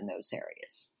harder in those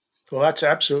areas. Well, that's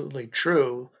absolutely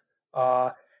true.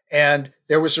 And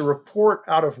there was a report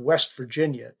out of West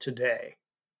Virginia today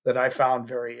that I found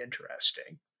very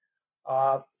interesting.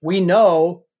 We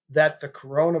know that the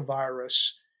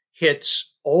coronavirus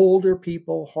hits older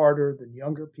people harder than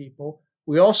younger people.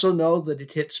 We also know that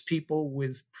it hits people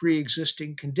with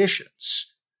pre-existing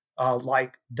conditions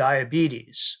like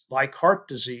diabetes, like heart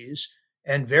disease,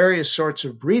 and various sorts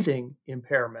of breathing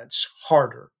impairments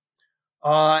harder.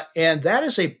 And that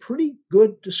is a pretty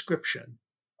good description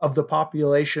of the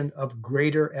population of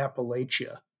Greater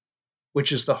Appalachia,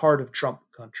 which is the heart of Trump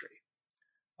country.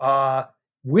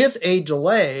 With a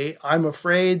delay, I'm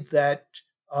afraid that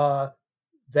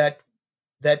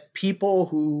that people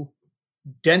who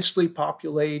densely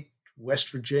populate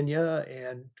West Virginia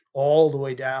and all the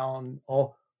way down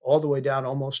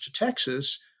almost to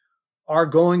Texas are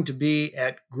going to be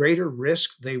at greater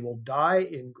risk. They will die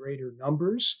in greater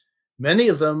numbers. Many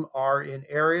of them are in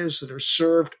areas that are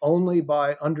served only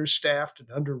by understaffed and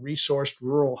under-resourced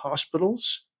rural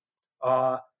hospitals.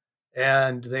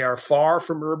 And they are far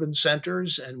from urban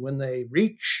centers. And when they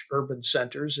reach urban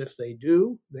centers, if they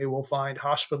do, they will find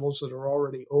hospitals that are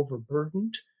already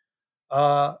overburdened.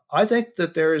 I think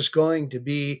that there is going to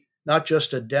be not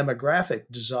just a demographic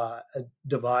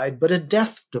divide, but a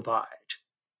death divide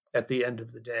at the end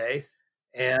of the day.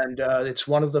 And it's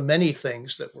one of the many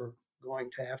things that we're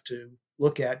going to have to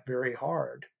look at very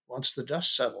hard once the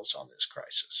dust settles on this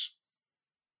crisis.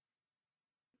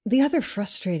 The other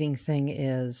frustrating thing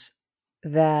is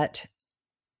that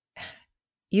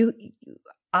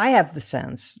I have the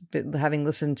sense, having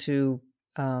listened to,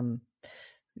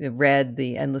 read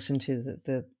and listened to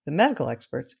the medical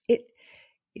experts,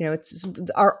 it's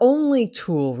our only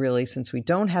tool really, since we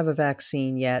don't have a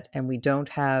vaccine yet and we don't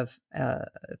have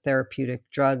therapeutic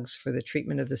drugs for the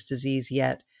treatment of this disease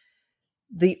yet.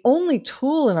 The only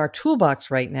tool in our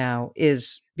toolbox right now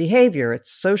is behavior.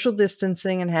 It's social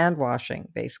distancing and hand washing,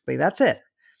 basically. That's it.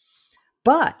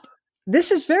 But this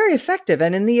is very effective.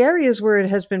 And in the areas where it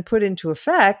has been put into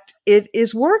effect, it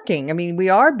is working. I mean, we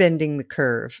are bending the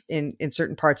curve in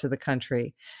certain parts of the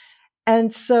country.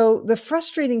 And so the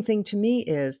frustrating thing to me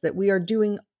is that we are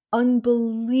doing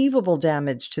unbelievable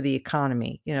damage to the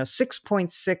economy.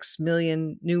 6.6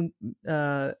 million new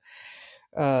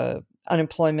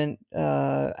unemployment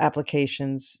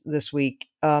applications this week.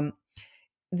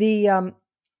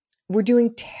 We're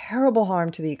doing terrible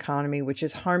harm to the economy, which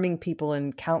is harming people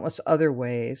in countless other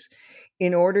ways,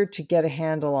 in order to get a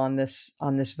handle on this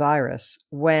virus,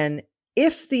 when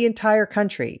if the entire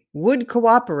country would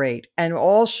cooperate and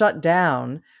all shut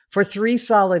down for 3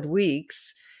 solid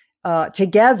weeks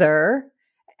together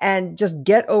and just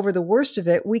get over the worst of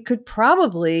it, we could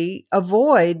probably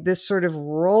avoid this sort of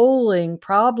rolling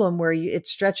problem where it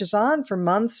stretches on for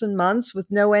months and months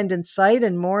with no end in sight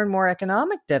and more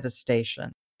economic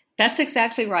devastation. That's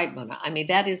exactly right, Mona. I mean,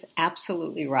 that is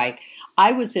absolutely right.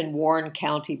 I was in Warren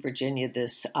County, Virginia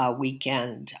this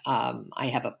weekend. I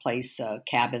have a place, a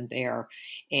cabin there,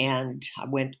 and I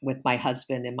went with my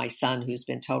husband and my son, who's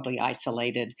been totally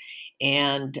isolated.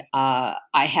 And I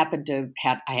had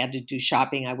to do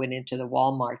shopping. I went into the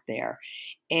Walmart there,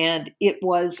 and it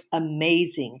was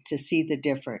amazing to see the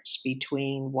difference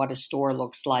between what a store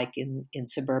looks like in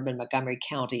suburban Montgomery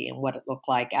County and what it looked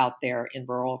like out there in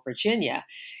rural Virginia.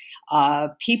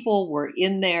 People were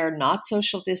in there, not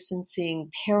social distancing.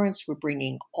 Parents were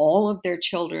bringing all of their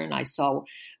children. I saw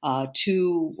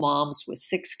 2 moms with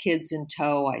 6 kids in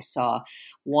tow. I saw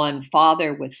one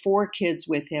father with 4 kids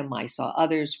with him. I saw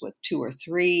others with 2 or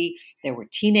 3. There were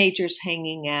teenagers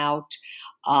hanging out.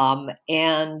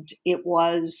 And it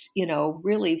was,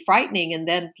 really frightening. And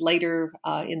then later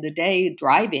in the day,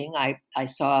 driving, I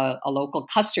saw a local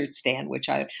custard stand, which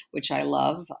I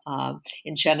love,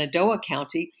 in Shenandoah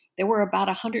County. There were about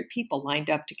 100 people lined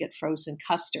up to get frozen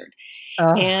custard.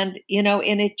 And,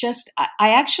 and it just,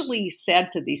 I actually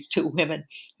said to these 2 women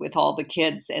with all the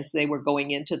kids as they were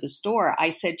going into the store, I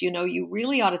said, you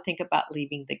really ought to think about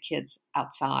leaving the kids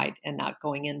outside and not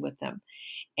going in with them.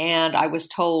 And I was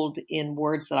told in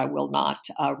words that I will not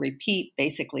repeat,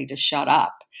 basically to shut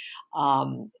up.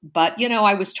 But,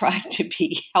 I was trying to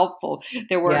be helpful.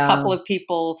 There were a couple of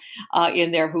people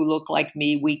in there who looked like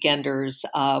me, weekenders,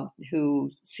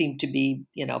 who seemed to be,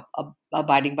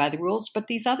 abiding by the rules. But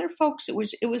these other folks, it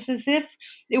was as if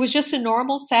it was just a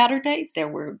normal Saturday. There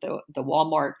were the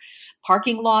Walmart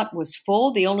parking lot was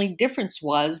full. The only difference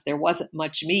was there wasn't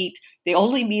much meat. The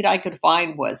only meat I could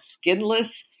find was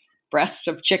skinless breasts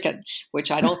of chicken,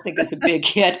 which I don't think is a big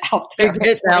hit out there. Big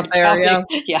hit out there, yeah.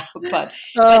 Yeah, but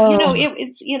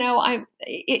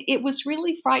it was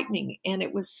really frightening, and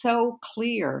it was so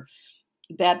clear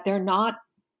that they're not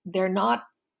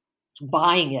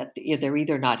buying it. They're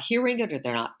either not hearing it or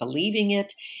they're not believing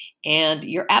it. And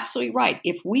you're absolutely right.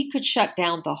 If we could shut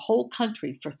down the whole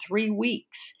country for 3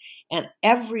 weeks and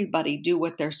everybody do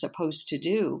what they're supposed to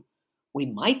do, we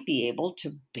might be able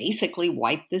to basically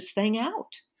wipe this thing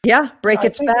out. Yeah, break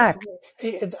its back.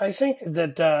 I think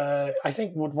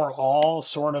what we're all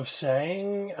sort of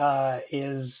saying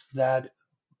is that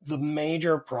the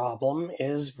major problem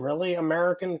is really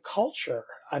American culture.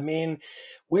 I mean,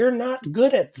 we're not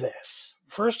good at this.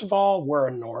 First of all, we're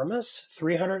enormous,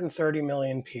 330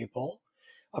 million people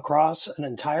across an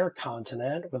entire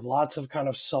continent with lots of kind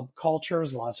of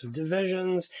subcultures, lots of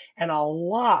divisions, and a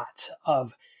lot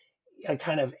of a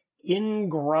kind of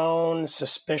ingrown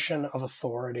suspicion of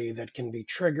authority that can be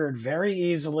triggered very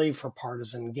easily for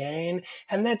partisan gain.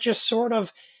 And that just sort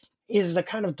of is the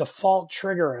kind of default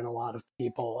trigger in a lot of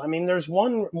people. I mean, there's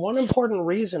one important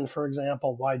reason, for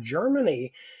example, why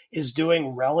Germany is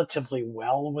doing relatively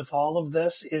well with all of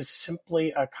this is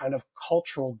simply a kind of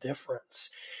cultural difference.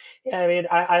 I mean,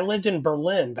 I lived in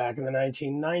Berlin back in the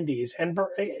 1990s, and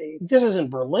this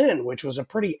isn't Berlin, which was a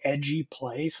pretty edgy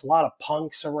place, a lot of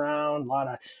punks around, a lot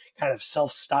of kind of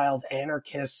self-styled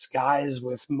anarchists, guys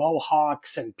with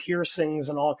mohawks and piercings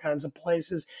and all kinds of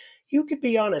places. You could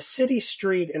be on a city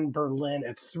street in Berlin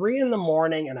at 3 a.m.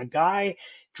 and a guy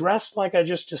dressed like I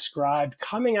just described,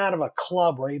 coming out of a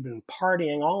club where he'd been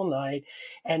partying all night,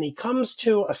 and he comes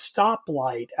to a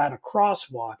stoplight at a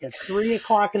crosswalk at 3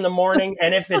 o'clock in the morning,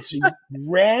 and if it's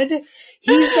red,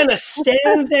 he's going to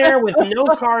stand there with no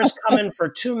cars coming for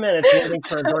 2 minutes waiting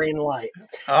for a green light.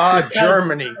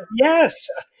 Germany. Yes.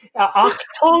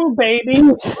 Achtung,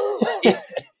 baby.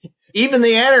 Even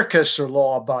the anarchists are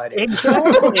law-abiding.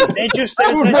 Exactly. It's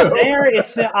there.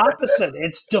 It's the opposite.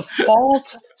 It's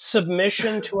default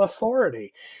submission to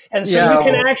authority. And so you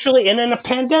can actually, and in a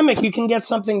pandemic, you can get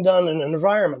something done in an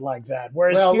environment like that.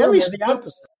 Whereas here, we're the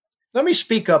opposite. Let me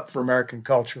speak up for American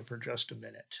culture for just a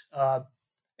minute,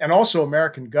 and also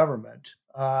American government.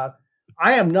 I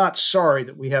am not sorry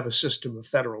that we have a system of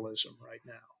federalism right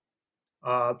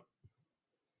now.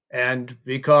 And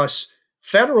because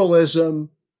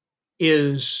federalism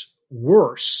is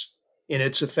worse in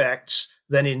its effects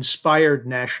than inspired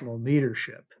national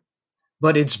leadership.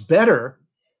 But it's better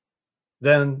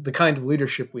than the kind of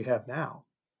leadership we have now.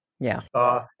 Yeah.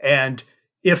 And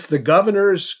if the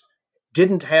governors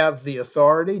didn't have the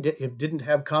authority, didn't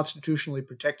have constitutionally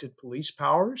protected police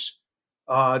powers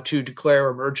to declare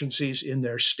emergencies in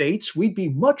their states, we'd be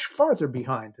much farther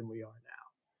behind than we are now.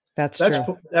 That's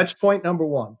true. That's point number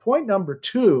one. Point number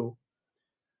two,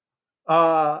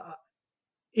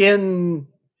 in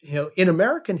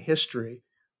American history,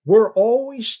 we're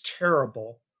always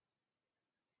terrible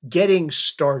getting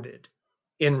started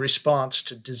in response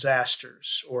to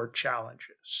disasters or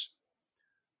challenges.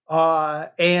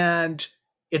 And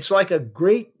it's like a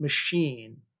great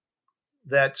machine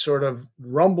that sort of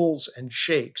rumbles and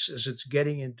shakes as it's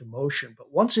getting into motion.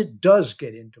 But once it does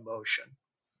get into motion,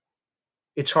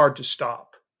 it's hard to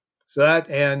stop. So that,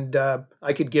 and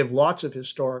I could give lots of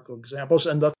historical examples.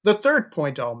 And the third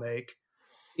point I'll make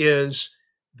is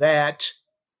that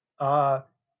our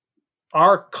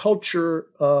culture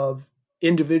of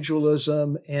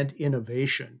individualism and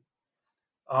innovation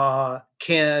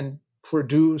can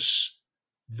produce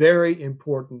very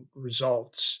important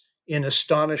results in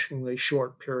astonishingly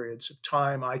short periods of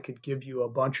time. I could give you a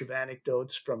bunch of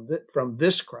anecdotes from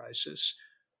this crisis,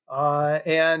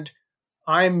 and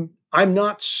I'm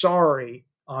not sorry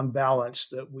on balance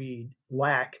that we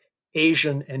lack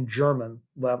Asian and German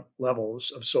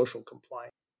levels of social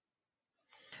compliance.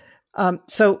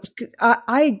 So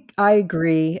I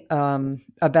agree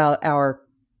about our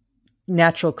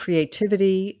natural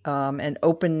creativity and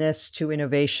openness to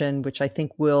innovation, which I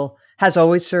think has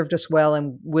always served us well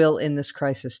and will in this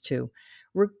crisis too.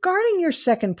 Regarding your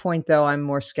second point, though, I'm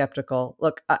more skeptical.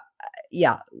 Look,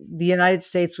 the United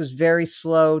States was very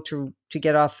slow to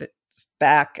get off its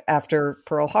back after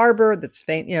Pearl Harbor. That's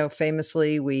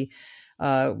famously we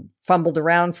fumbled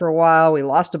around for a while. We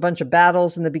lost a bunch of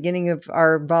battles in the beginning of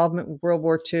our involvement with World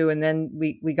War II, and then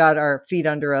we got our feet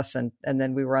under us, and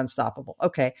then we were unstoppable.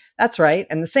 Okay, that's right.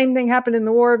 And the same thing happened in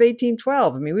the War of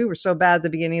 1812. I mean, we were so bad at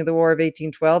the beginning of the War of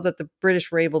 1812 that the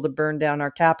British were able to burn down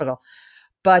our capital.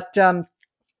 But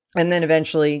and then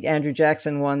eventually Andrew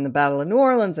Jackson won the Battle of New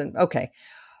Orleans, and okay.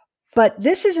 But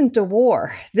this isn't a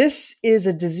war. This is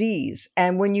a disease.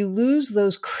 And when you lose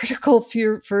those critical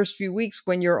first few weeks,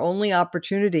 when your only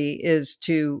opportunity is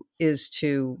to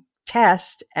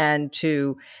test and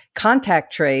to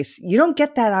contact trace, you don't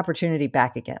get that opportunity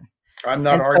back again. I'm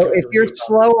not arguing. So if you're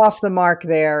slow off the mark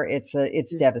there, it's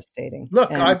devastating. Look,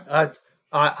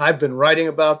 I've been writing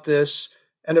about this,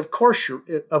 and of course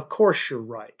you're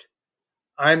right.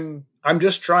 I'm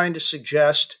just trying to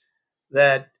suggest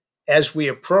that as we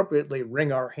appropriately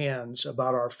wring our hands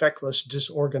about our feckless,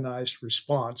 disorganized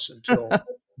response until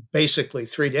basically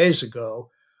 3 days ago,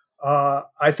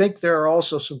 I think there are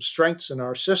also some strengths in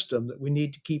our system that we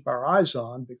need to keep our eyes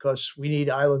on, because we need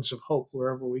islands of hope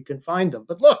wherever we can find them.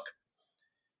 But look,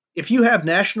 if you have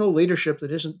national leadership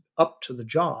that isn't up to the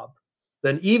job,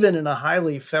 then even in a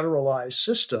highly federalized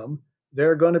system, there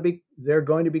are going to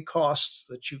be costs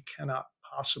that you cannot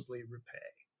possibly repay.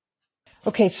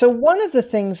 Okay, so one of the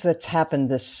things that's happened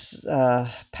this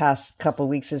past couple of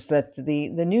weeks is that the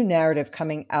new narrative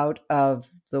coming out of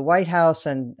the White House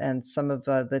and some of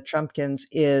the Trumpkins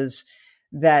is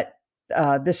that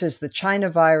this is the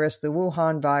China virus, the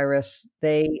Wuhan virus.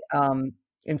 They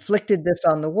inflicted this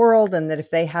on the world, and that if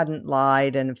they hadn't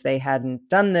lied and if they hadn't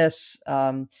done this,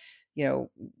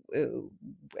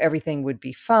 everything would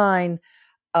be fine.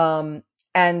 And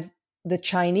the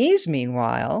Chinese,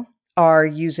 meanwhile, are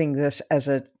using this as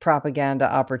a propaganda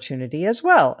opportunity as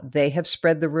well. They have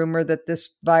spread the rumor that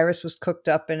this virus was cooked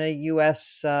up in a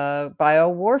U.S.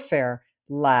 biowarfare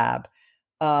lab.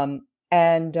 And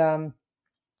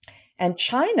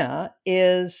China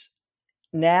is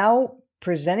now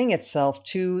presenting itself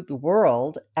to the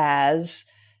world as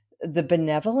the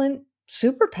benevolent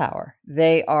superpower.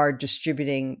 They are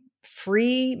distributing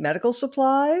free medical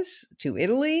supplies to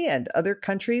Italy and other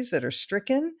countries that are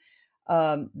stricken.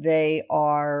 They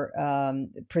are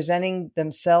presenting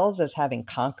themselves as having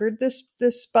conquered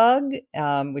this bug,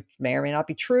 which may or may not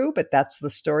be true, but that's the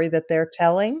story that they're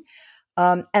telling.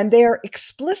 And they are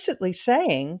explicitly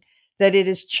saying that it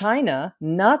is China,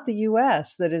 not the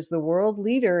U.S., that is the world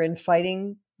leader in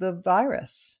fighting the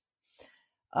virus.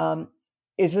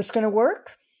 Is this going to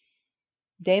work,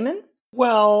 Damon?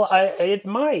 Well, it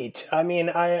might. I mean,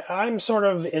 I'm sort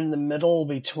of in the middle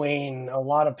between a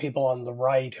lot of people on the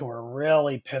right who are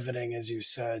really pivoting, as you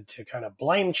said, to kind of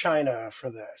blame China for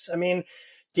this. I mean,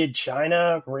 did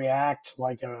China react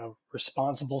like a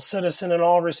responsible citizen in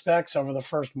all respects over the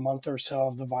first month or so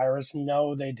of the virus?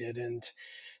 No, they didn't.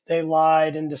 They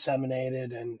lied and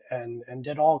disseminated and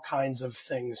did all kinds of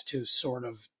things to sort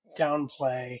of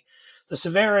downplay the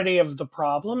severity of the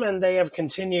problem, and they have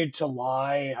continued to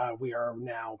lie. We are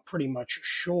now pretty much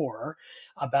sure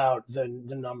about the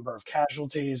number of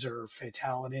casualties or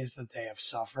fatalities that they have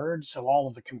suffered. So all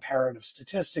of the comparative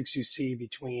statistics you see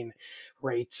between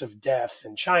rates of death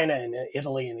in China and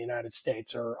Italy and the United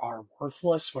States are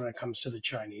worthless when it comes to the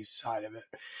Chinese side of it.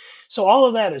 So all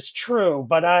of that is true,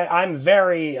 but I'm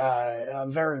very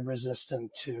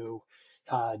resistant to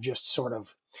just sort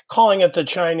of calling it the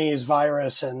Chinese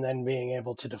virus and then being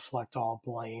able to deflect all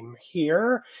blame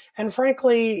here. And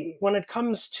frankly, when it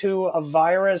comes to a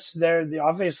virus,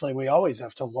 obviously we always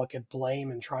have to look at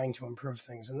blame and trying to improve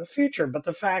things in the future. But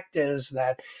the fact is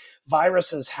that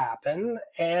viruses happen,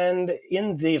 and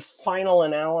in the final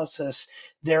analysis,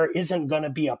 there isn't going to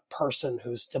be a person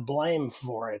who's to blame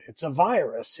for it. It's a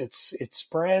virus. It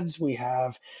spreads. We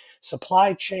have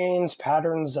supply chains,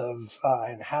 patterns of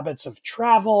and habits of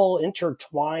travel,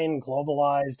 intertwined,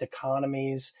 globalized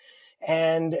economies.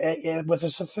 And with a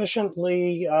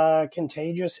sufficiently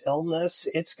contagious illness,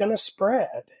 it's going to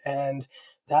spread. And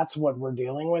that's what we're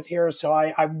dealing with here. So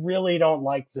I really don't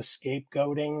like the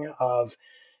scapegoating of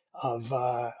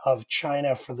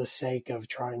China for the sake of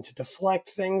trying to deflect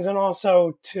things, and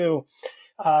also to,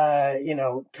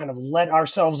 kind of let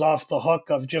ourselves off the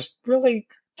hook of just really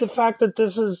the fact that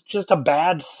this is just a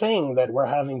bad thing that we're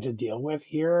having to deal with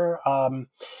here.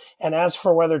 And as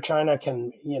for whether China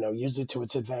can, use it to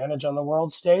its advantage on the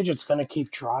world stage, it's going to keep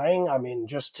trying. I mean,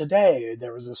 just today,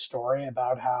 there was a story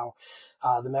about how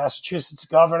the Massachusetts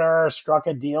governor struck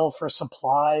a deal for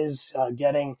supplies,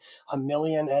 getting 1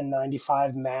 million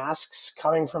N95 masks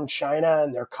coming from China,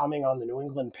 and they're coming on the New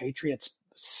England Patriots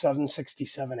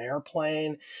 767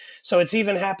 airplane. So it's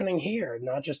even happening here,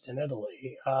 not just in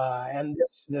Italy. And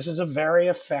this is a very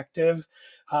effective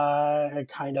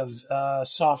kind of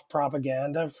soft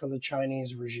propaganda for the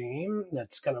Chinese regime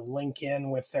that's going to link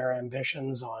in with their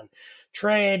ambitions on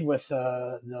trade, with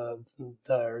their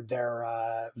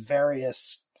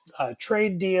various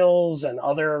trade deals and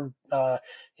other,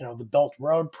 the Belt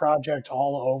Road Project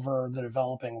all over the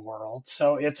developing world.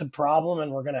 So it's a problem,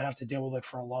 and we're going to have to deal with it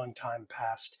for a long time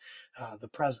past the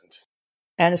present.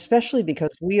 And especially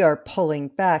because we are pulling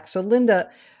back. So, Linda,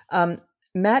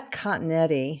 Matt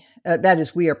Continetti, that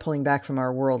is, we are pulling back from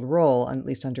our world role, at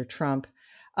least under Trump.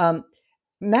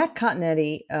 Matt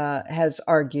Continetti has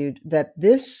argued that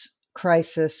this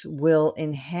crisis will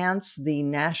enhance the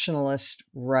nationalist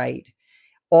right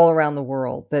all around the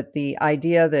world, that the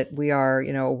idea that we are,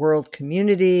 a world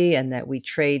community and that we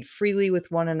trade freely with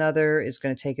one another is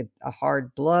going to take a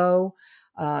hard blow,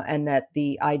 and that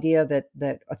the idea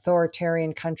that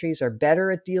authoritarian countries are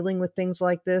better at dealing with things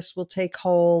like this will take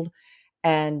hold.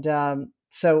 And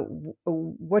so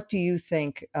what do you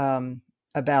think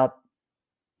about,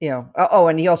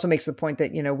 and he also makes the point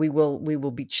that, we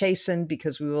will be chastened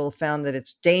because we will have found that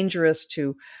it's dangerous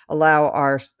to allow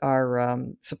our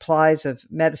supplies of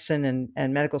medicine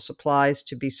and medical supplies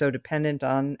to be so dependent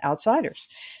on outsiders.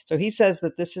 So he says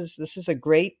that this is a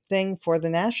great thing for the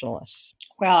nationalists.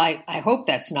 Well, I hope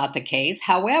that's not the case.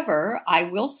 However, I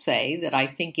will say that I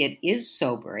think it is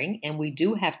sobering, and we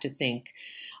do have to think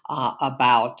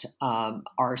about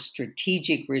our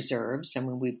strategic reserves. I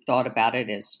mean, we've thought about it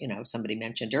as, somebody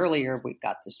mentioned earlier, we've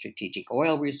got the strategic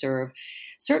oil reserve,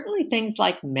 certainly things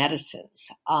like medicines.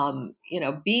 I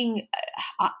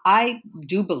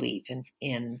do believe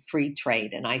in free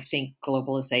trade, and I think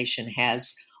globalization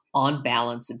has, on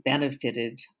balance,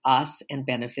 benefited us and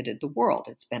benefited the world.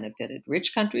 It's benefited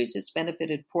rich countries, it's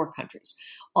benefited poor countries.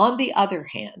 On the other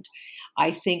hand,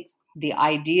 I think the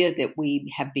idea that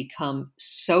we have become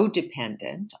so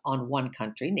dependent on one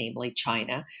country, namely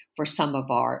China, for some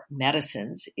of our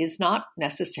medicines is not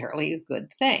necessarily a good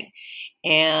thing.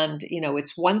 And,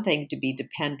 it's one thing to be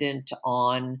dependent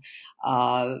on,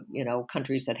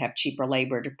 countries that have cheaper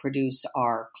labor to produce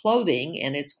our clothing.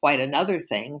 And it's quite another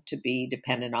thing to be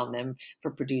dependent on them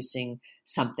for producing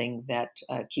something that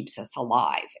keeps us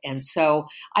alive. And so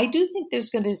I do think there's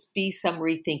going to be some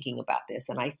rethinking about this.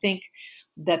 And I think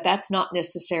that that's not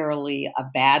necessarily a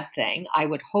bad thing. I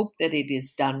would hope that it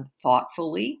is done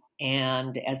thoughtfully.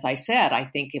 And as I said, I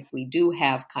think if we do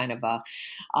have kind of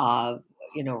a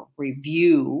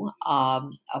review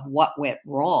of what went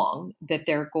wrong, that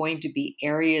there are going to be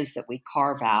areas that we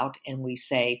carve out and we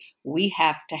say we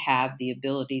have to have the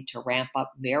ability to ramp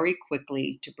up very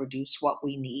quickly to produce what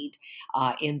we need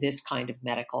in this kind of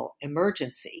medical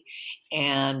emergency.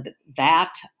 And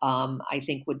that, I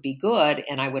think, would be good.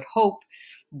 And I would hope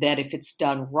that if it's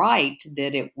done right,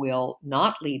 that it will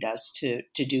not lead us to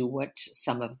do what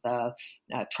some of the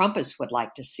Trumpists would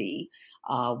like to see,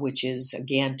 which is,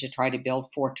 again, to try to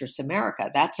build Fortress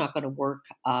America. That's not going to work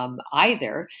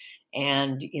either.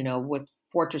 And, with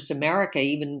Fortress America,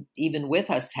 even with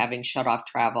us having shut off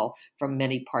travel from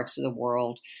many parts of the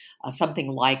world, something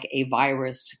like a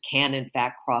virus can in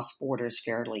fact cross borders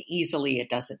fairly easily. It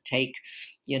doesn't take,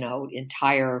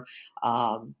 entire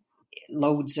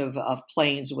loads of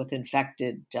planes with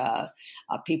infected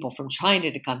people from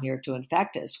China to come here to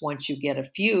infect us. Once you get a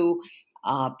few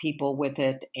people with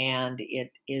it and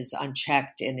it is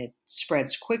unchecked and it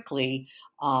spreads quickly,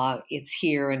 it's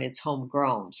here and it's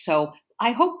homegrown. So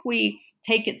I hope we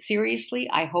take it seriously.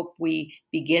 I hope we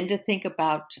begin to think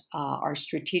about our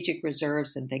strategic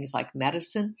reserves and things like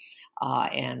medicine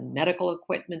and medical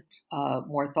equipment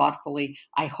more thoughtfully.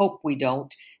 I hope we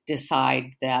don't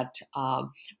decide that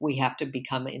we have to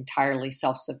become entirely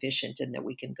self-sufficient and that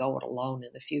we can go it alone in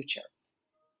the future.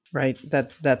 Right.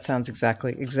 That sounds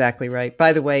exactly right.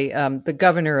 By the way, the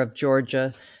governor of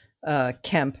Georgia,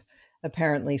 Kemp,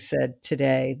 apparently said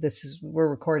today, we're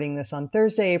recording this on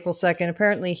Thursday, April 2nd.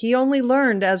 Apparently he only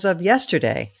learned as of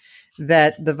yesterday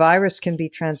that the virus can be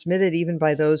transmitted even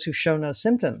by those who show no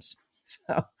symptoms.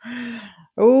 So,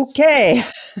 okay.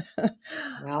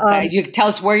 Well, you can tell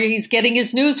us where he's getting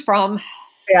his news from.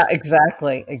 Yeah,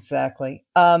 exactly.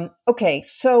 Okay.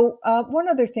 So one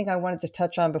other thing I wanted to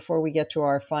touch on before we get to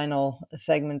our final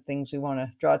segment, things we want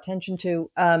to draw attention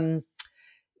to,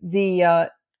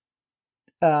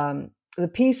 the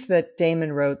piece that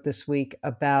Damon wrote this week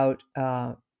about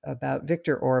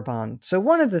Viktor Orban. So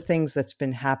one of the things that's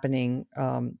been happening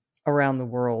around the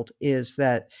world is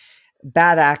that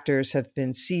bad actors have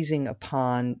been seizing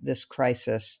upon this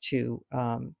crisis to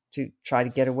try to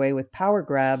get away with power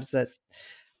grabs that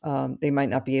they might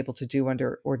not be able to do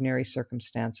under ordinary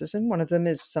circumstances. And one of them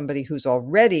is somebody who's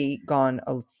already gone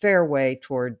a fair way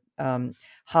toward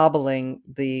hobbling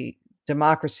the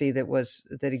democracy that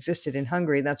existed in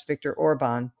Hungary. That's Viktor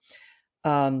Orban.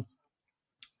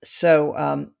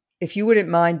 So if you wouldn't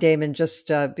mind, Damon,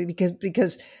 just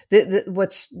because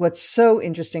what's so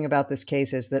interesting about this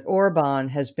case is that Orban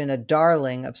has been a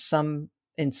darling of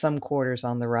in some quarters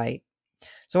on the right.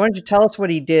 So why don't you tell us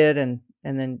what he did and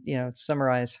then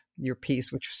summarize your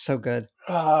piece, which was so good.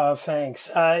 Thanks.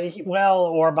 Well,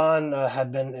 Orban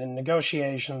had been in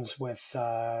negotiations with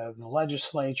the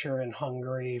legislature in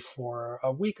Hungary for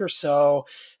a week or so.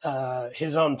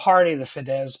 His own party, the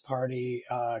Fidesz party,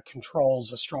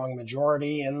 controls a strong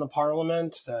majority in the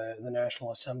parliament, the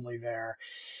National Assembly there.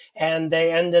 And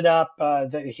they ended up,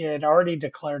 he had already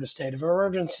declared a state of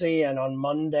emergency, and on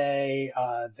Monday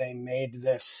they made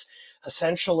this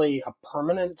essentially a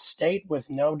permanent state with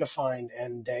no defined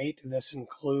end date. This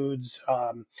includes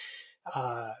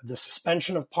the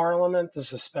suspension of parliament, the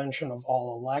suspension of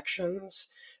all elections,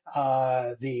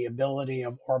 the ability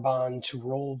of Orban to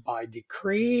rule by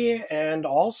decree, and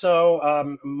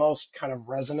also, most kind of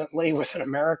resonantly with an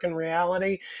American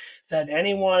reality, that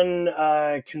anyone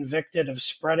convicted of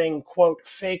spreading, quote,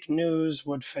 fake news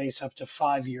would face up to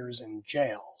 5 years in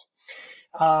jail.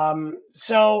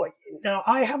 So now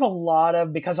I have a lot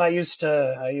of, because I used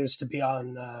to be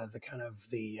on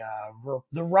the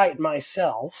right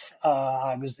myself.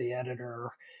 I was the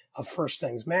editor of First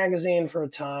Things magazine for a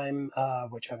time,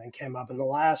 which I think came up in the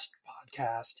last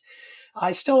podcast.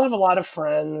 I still have a lot of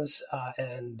friends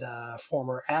and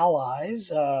former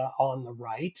allies on the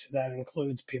right. That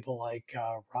includes people like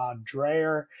Rod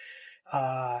Dreher,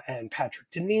 and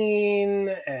Patrick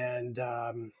Deneen and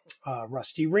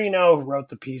Rusty Reno, who wrote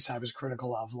the piece I was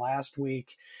critical of last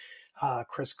week,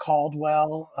 Chris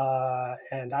Caldwell,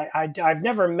 and I've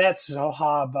never met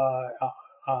Zohab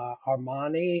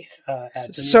Armani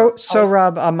at the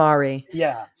Sohrab Ahmari.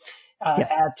 Yeah.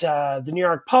 At the New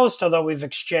York Post, although we've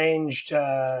exchanged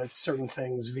certain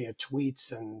things via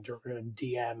tweets and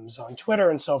DMs on Twitter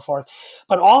and so forth.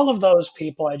 But all of those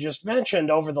people I just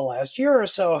mentioned over the last year or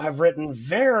so have written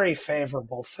very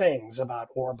favorable things about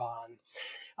Orban.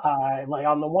 Like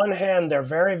on the one hand, they're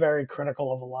very, very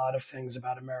critical of a lot of things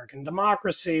about American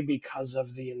democracy because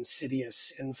of the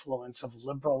insidious influence of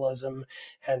liberalism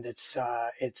and its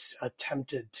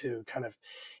attempted to kind of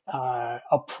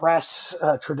oppress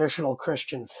traditional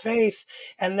Christian faith,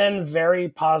 and then very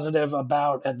positive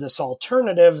about this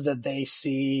alternative that they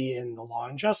see in the Law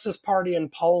and Justice Party in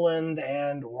Poland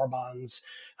and Orban's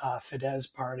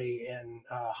Fidesz party in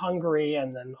Hungary,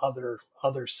 and then other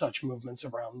such movements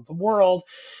around the world.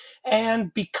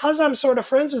 And because I'm sort of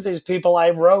friends with these people,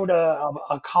 I wrote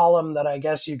a column that I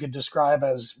guess you could describe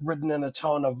as written in a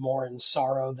tone of more in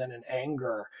sorrow than in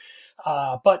anger,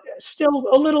 But still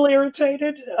a little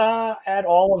irritated at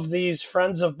all of these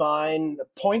friends of mine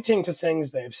pointing to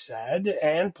things they've said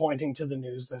and pointing to the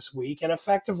news this week and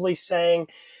effectively saying,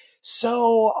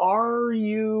 so are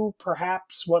you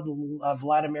perhaps what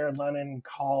Vladimir Lenin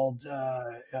called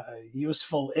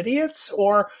useful idiots,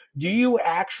 or do you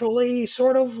actually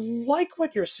sort of like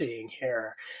what you're seeing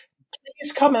here?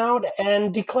 Please come out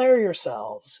and declare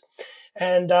yourselves.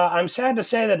 And I'm sad to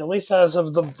say that at least as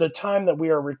of the time that we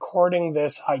are recording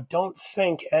this, I don't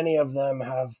think any of them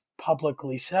have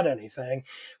publicly said anything.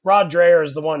 Rod Dreher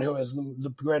is the one who has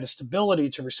the greatest ability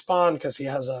to respond because he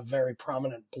has a very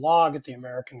prominent blog at the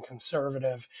American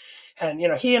Conservative. And,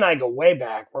 he and I go way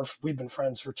back. We've been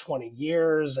friends for 20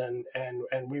 years and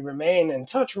we remain in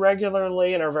touch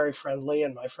regularly and are very friendly.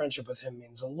 And my friendship with him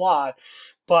means a lot.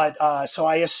 But so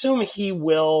I assume he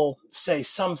will say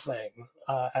something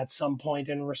at some point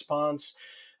in response.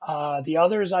 The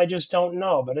others, I just don't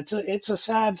know. But it's a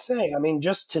sad thing. I mean,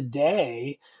 just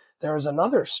today, there was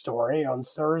another story on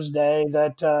Thursday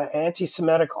that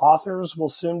anti-Semitic authors will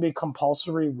soon be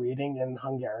compulsory reading in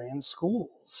Hungarian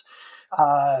schools.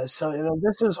 So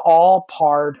this is all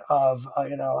part of,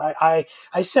 I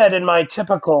said in my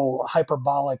typical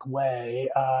hyperbolic way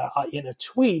in a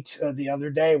tweet the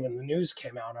other day when the news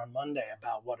came out on Monday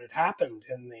about what had happened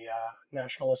in the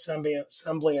National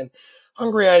Assembly in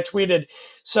Hungary, I tweeted,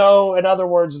 so in other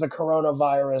words, the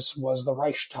coronavirus was the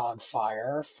Reichstag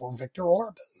fire for Viktor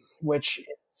Orban, which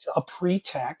is a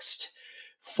pretext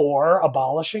for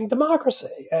abolishing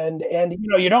democracy. And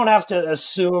you don't have to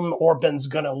assume Orban's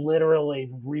going to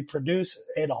literally reproduce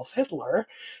Adolf Hitler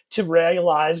to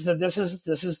realize that this is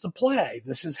the play.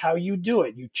 This is how you do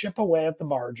it. You chip away at the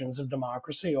margins of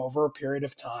democracy over a period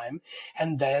of time,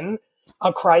 and then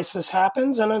a crisis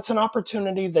happens, and it's an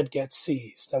opportunity that gets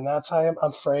seized. And that's, I'm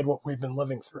afraid, what we've been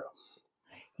living through.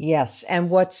 Yes. And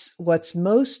what's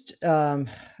most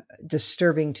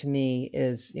disturbing to me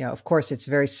is, of course, it's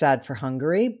very sad for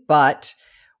Hungary, but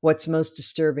what's most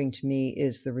disturbing to me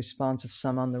is the response of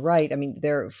some on the right. I mean,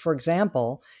 for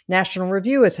example, National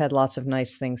Review has had lots of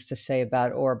nice things to say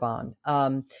about Orban,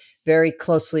 very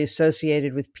closely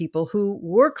associated with people who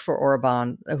work for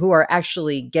Orban, who are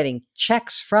actually getting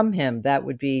checks from him. That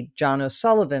would be John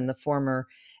O'Sullivan, the former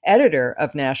editor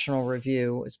of National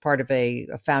Review, as part of a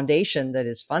foundation that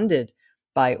is funded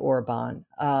by Orban.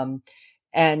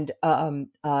 And Yoram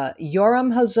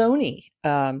Hazony,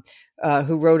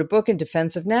 who wrote a book in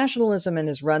defense of nationalism and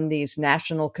has run these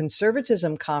national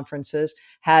conservatism conferences,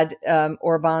 had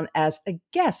Orban as a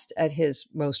guest at his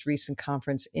most recent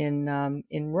conference in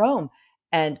Rome.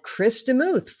 And Chris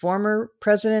DeMuth, former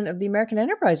president of the American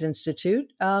Enterprise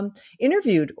Institute,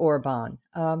 interviewed Orban.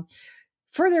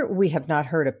 Further, we have not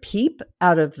heard a peep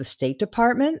out of the State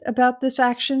Department about this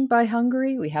action by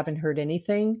Hungary. We haven't heard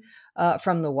anything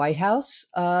from the White House.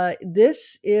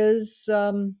 This is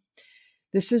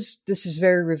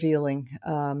very revealing.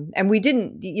 And we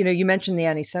didn't, you mentioned the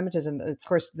anti-Semitism. Of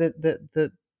course,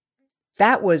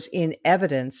 that was in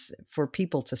evidence for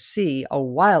people to see a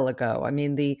while ago. I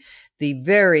mean, the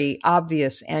very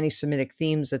obvious anti-Semitic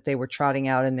themes that they were trotting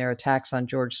out in their attacks on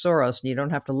George Soros. And you don't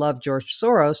have to love George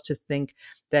Soros to think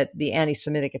that the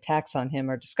anti-Semitic attacks on him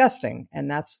are disgusting.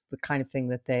 And that's the kind of thing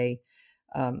that they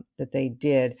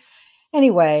did.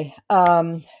 Anyway,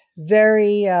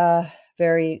 very,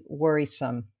 very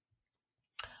worrisome.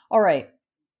 All right.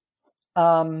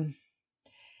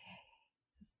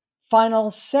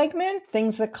 Final segment,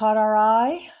 things that caught our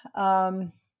eye.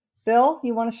 Bill,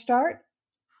 you want to start?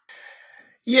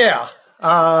 Yeah,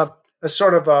 a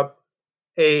sort of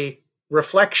a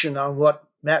reflection on what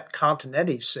Matt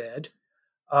Continetti said,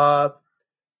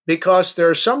 because there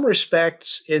are some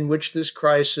respects in which this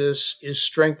crisis is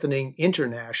strengthening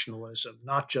internationalism,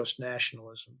 not just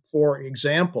nationalism. For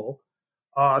example,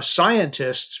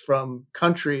 scientists from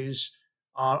countries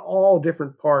on all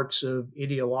different parts of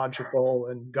ideological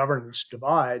and governance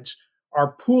divides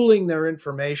are pooling their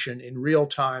information in real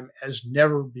time as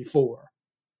never before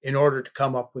in order to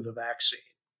come up with a vaccine.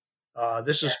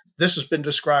 This has been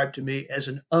described to me as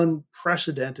an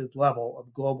unprecedented level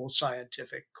of global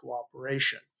scientific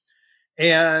cooperation.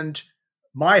 And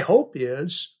my hope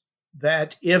is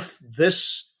that if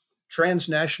this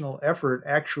transnational effort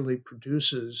actually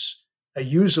produces a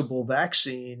usable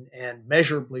vaccine and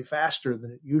measurably faster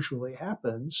than it usually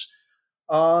happens,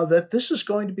 that this is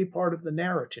going to be part of the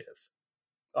narrative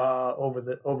over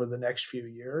the next few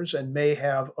years and may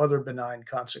have other benign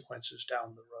consequences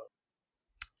down the road.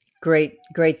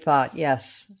 Great thought.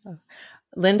 Yes.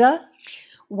 Linda?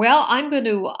 Well, I'm going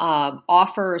to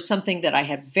offer something that I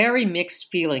had very mixed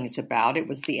feelings about. It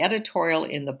was the editorial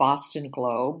in the Boston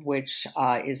Globe, which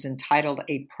is entitled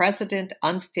 "A President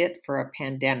Unfit for a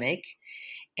Pandemic."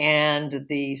 And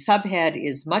the subhead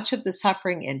is "Much of the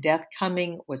suffering and death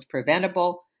coming was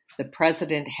preventable. The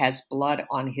president has blood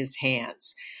on his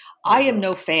hands." I am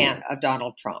no fan of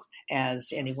Donald Trump,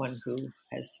 as anyone who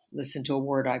has listened to a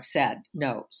word I've said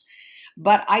knows.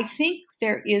 But I think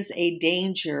there is a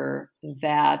danger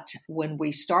that when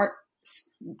we start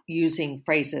using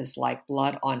phrases like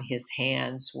blood on his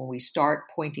hands, when we start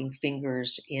pointing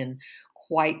fingers in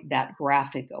quite that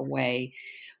graphic a way,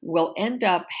 we'll end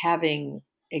up having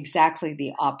exactly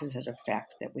the opposite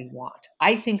effect that we want.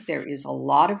 I think there is a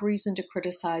lot of reason to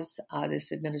criticize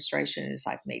this administration, as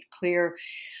I've made clear.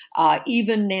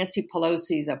 Even Nancy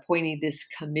Pelosi is appointing this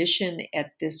commission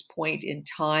at this point in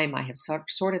time. I have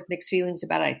sort of mixed feelings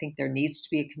about it. I think there needs to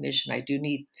be a commission. I do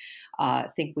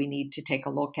think we need to take a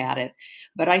look at it.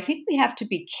 But I think we have to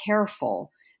be careful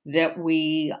that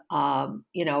we,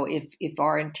 if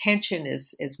our intention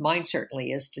is, as mine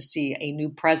certainly is, to see a new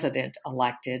president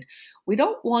elected, we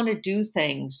don't want to do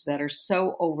things that are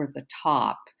so over the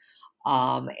top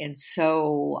and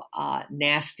so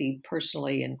nasty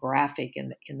personally and graphic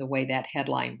in the way that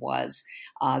headline was,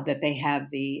 that they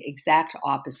have the exact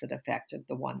opposite effect of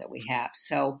the one that we have.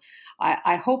 So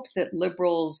I hope that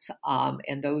liberals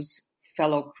and those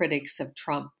fellow critics of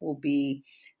Trump will be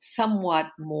somewhat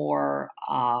more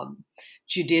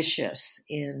judicious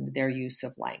in their use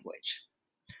of language.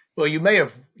 Well, you may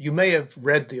have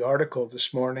read the article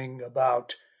this morning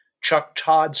about Chuck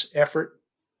Todd's effort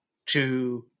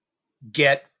to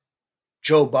get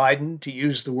Joe Biden to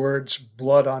use the words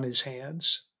 "blood on his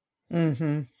hands."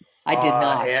 Mm-hmm. I did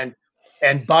not.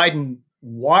 And Biden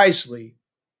wisely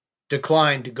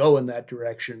declined to go in that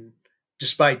direction,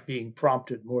 despite being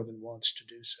prompted more than once to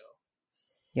do so.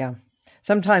 Yeah.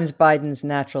 Sometimes Biden's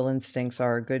natural instincts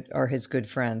are his good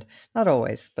friend. Not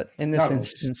always, but in this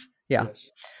instance, yeah.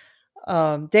 Yes.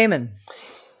 Damon.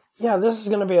 Yeah, this is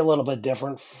going to be a little bit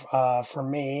different for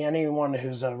me. Anyone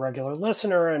who's a regular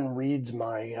listener and reads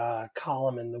my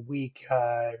column in the week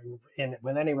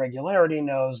with any regularity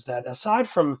knows that aside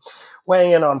from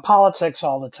weighing in on politics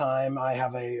all the time, I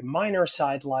have a minor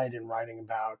sidelight in writing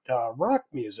about rock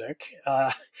music.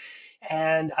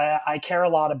 And I care a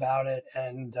lot about it,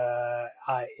 and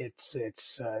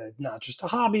it's not just a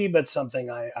hobby, but something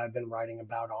I've been writing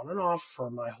about on and off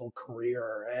for my whole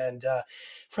career. And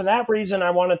for that reason, I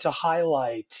wanted to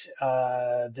highlight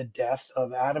the death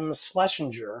of Adam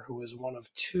Schlesinger, who was one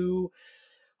of two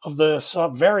of the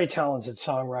very talented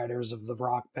songwriters of the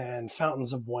rock band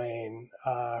Fountains of Wayne,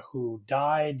 who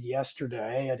died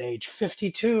yesterday at age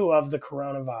 52 of the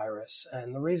coronavirus.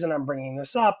 And the reason I'm bringing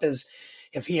this up is,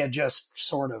 if he had just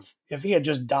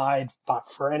died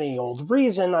for any old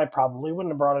reason, I probably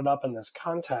wouldn't have brought it up in this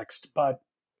context. But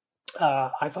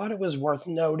I thought it was worth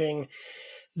noting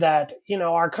that,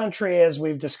 our country, as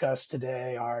we've discussed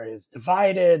today, is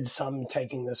divided, some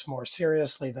taking this more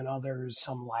seriously than others,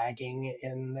 some lagging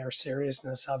in their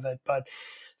seriousness of it. But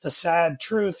the sad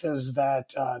truth is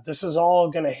that this is all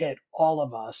going to hit all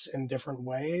of us in different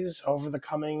ways over the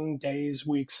coming days,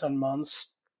 weeks, and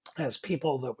months, as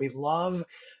people that we love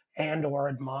and or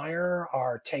admire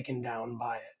are taken down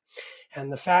by it.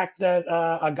 And the fact that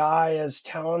a guy as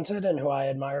talented and who I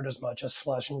admired as much as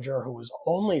Schlesinger, who was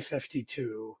only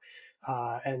 52,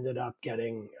 ended up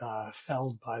getting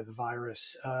felled by the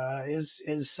virus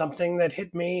is something that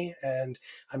hit me, and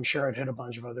I'm sure it hit a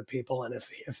bunch of other people. And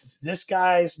if this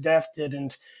guy's death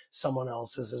didn't, someone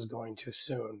else's is going to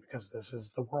soon, because this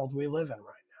is the world we live in right now.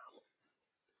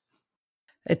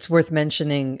 It's worth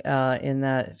mentioning in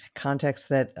that context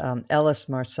that Ellis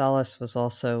Marsalis was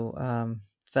also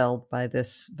felled by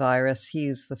this virus.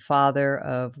 He's the father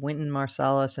of Wynton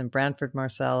Marsalis and Branford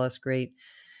Marsalis, great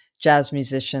jazz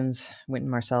musicians.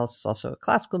 Wynton Marsalis is also a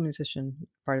classical musician,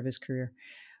 part of his career.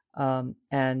 So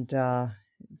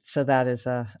that is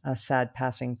a sad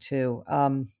passing too.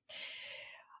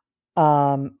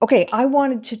 Okay, I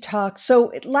wanted to talk.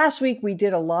 So last week we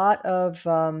did a lot of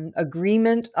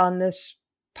agreement on this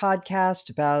podcast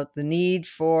about the need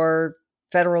for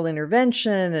federal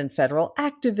intervention and federal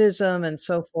activism and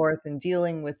so forth in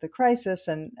dealing with the crisis.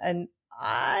 And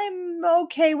I'm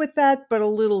okay with that, but a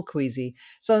little queasy.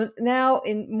 So now,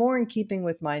 in keeping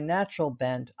with my natural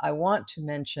bent, I want to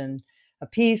mention a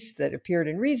piece that appeared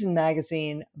in Reason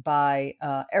magazine by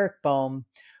Eric Boehm,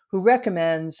 who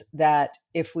recommends that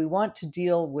if we want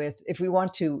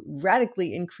to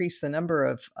radically increase the number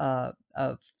of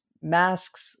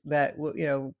masks that,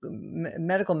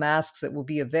 medical masks that will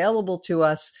be available to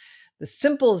us, the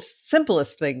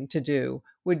simplest thing to do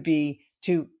would be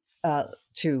to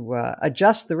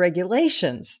adjust the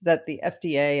regulations that the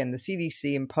FDA and the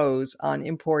CDC impose on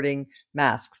importing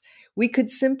masks. We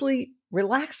could simply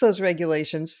relax those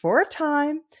regulations for a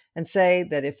time and say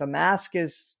that if a mask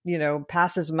is,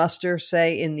 passes muster,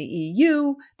 say in the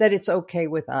EU, that it's okay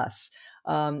with us.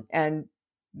 And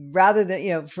rather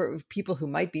than, for people who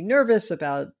might be nervous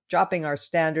about dropping our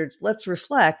standards, let's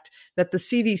reflect that the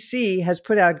CDC has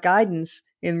put out guidance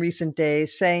in recent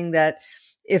days saying that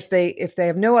if they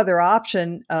have no other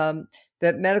option,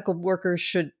 that medical workers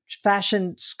should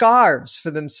fashion scarves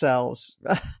for themselves.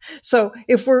 So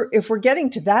if we're getting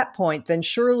to that point, then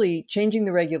surely changing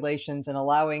the regulations and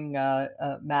allowing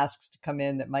masks to come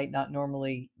in that might not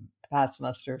normally pass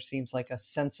muster seems like a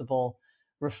sensible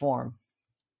reform.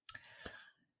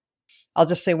 I'll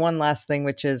just say one last thing,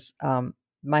 which is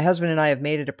my husband and I have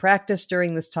made it a practice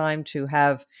during this time to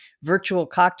have virtual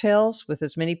cocktails with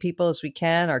as many people as we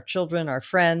can, our children, our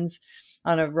friends,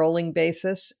 on a rolling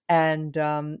basis. And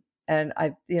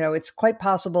I, it's quite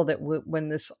possible that when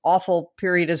this awful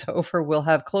period is over, we'll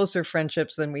have closer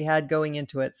friendships than we had going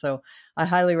into it. So I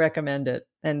highly recommend it.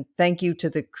 And thank you to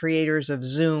the creators of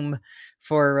Zoom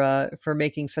for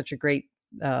making such a great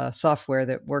software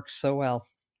that works so well.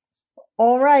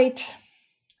 All right.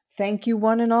 Thank you,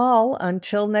 one and all.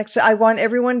 Until next, I want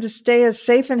everyone to stay as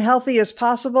safe and healthy as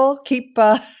possible. Keep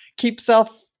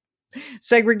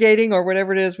self-segregating, or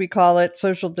whatever it is we call it,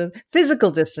 physical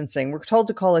distancing. We're told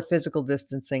to call it physical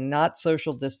distancing, not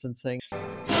social distancing.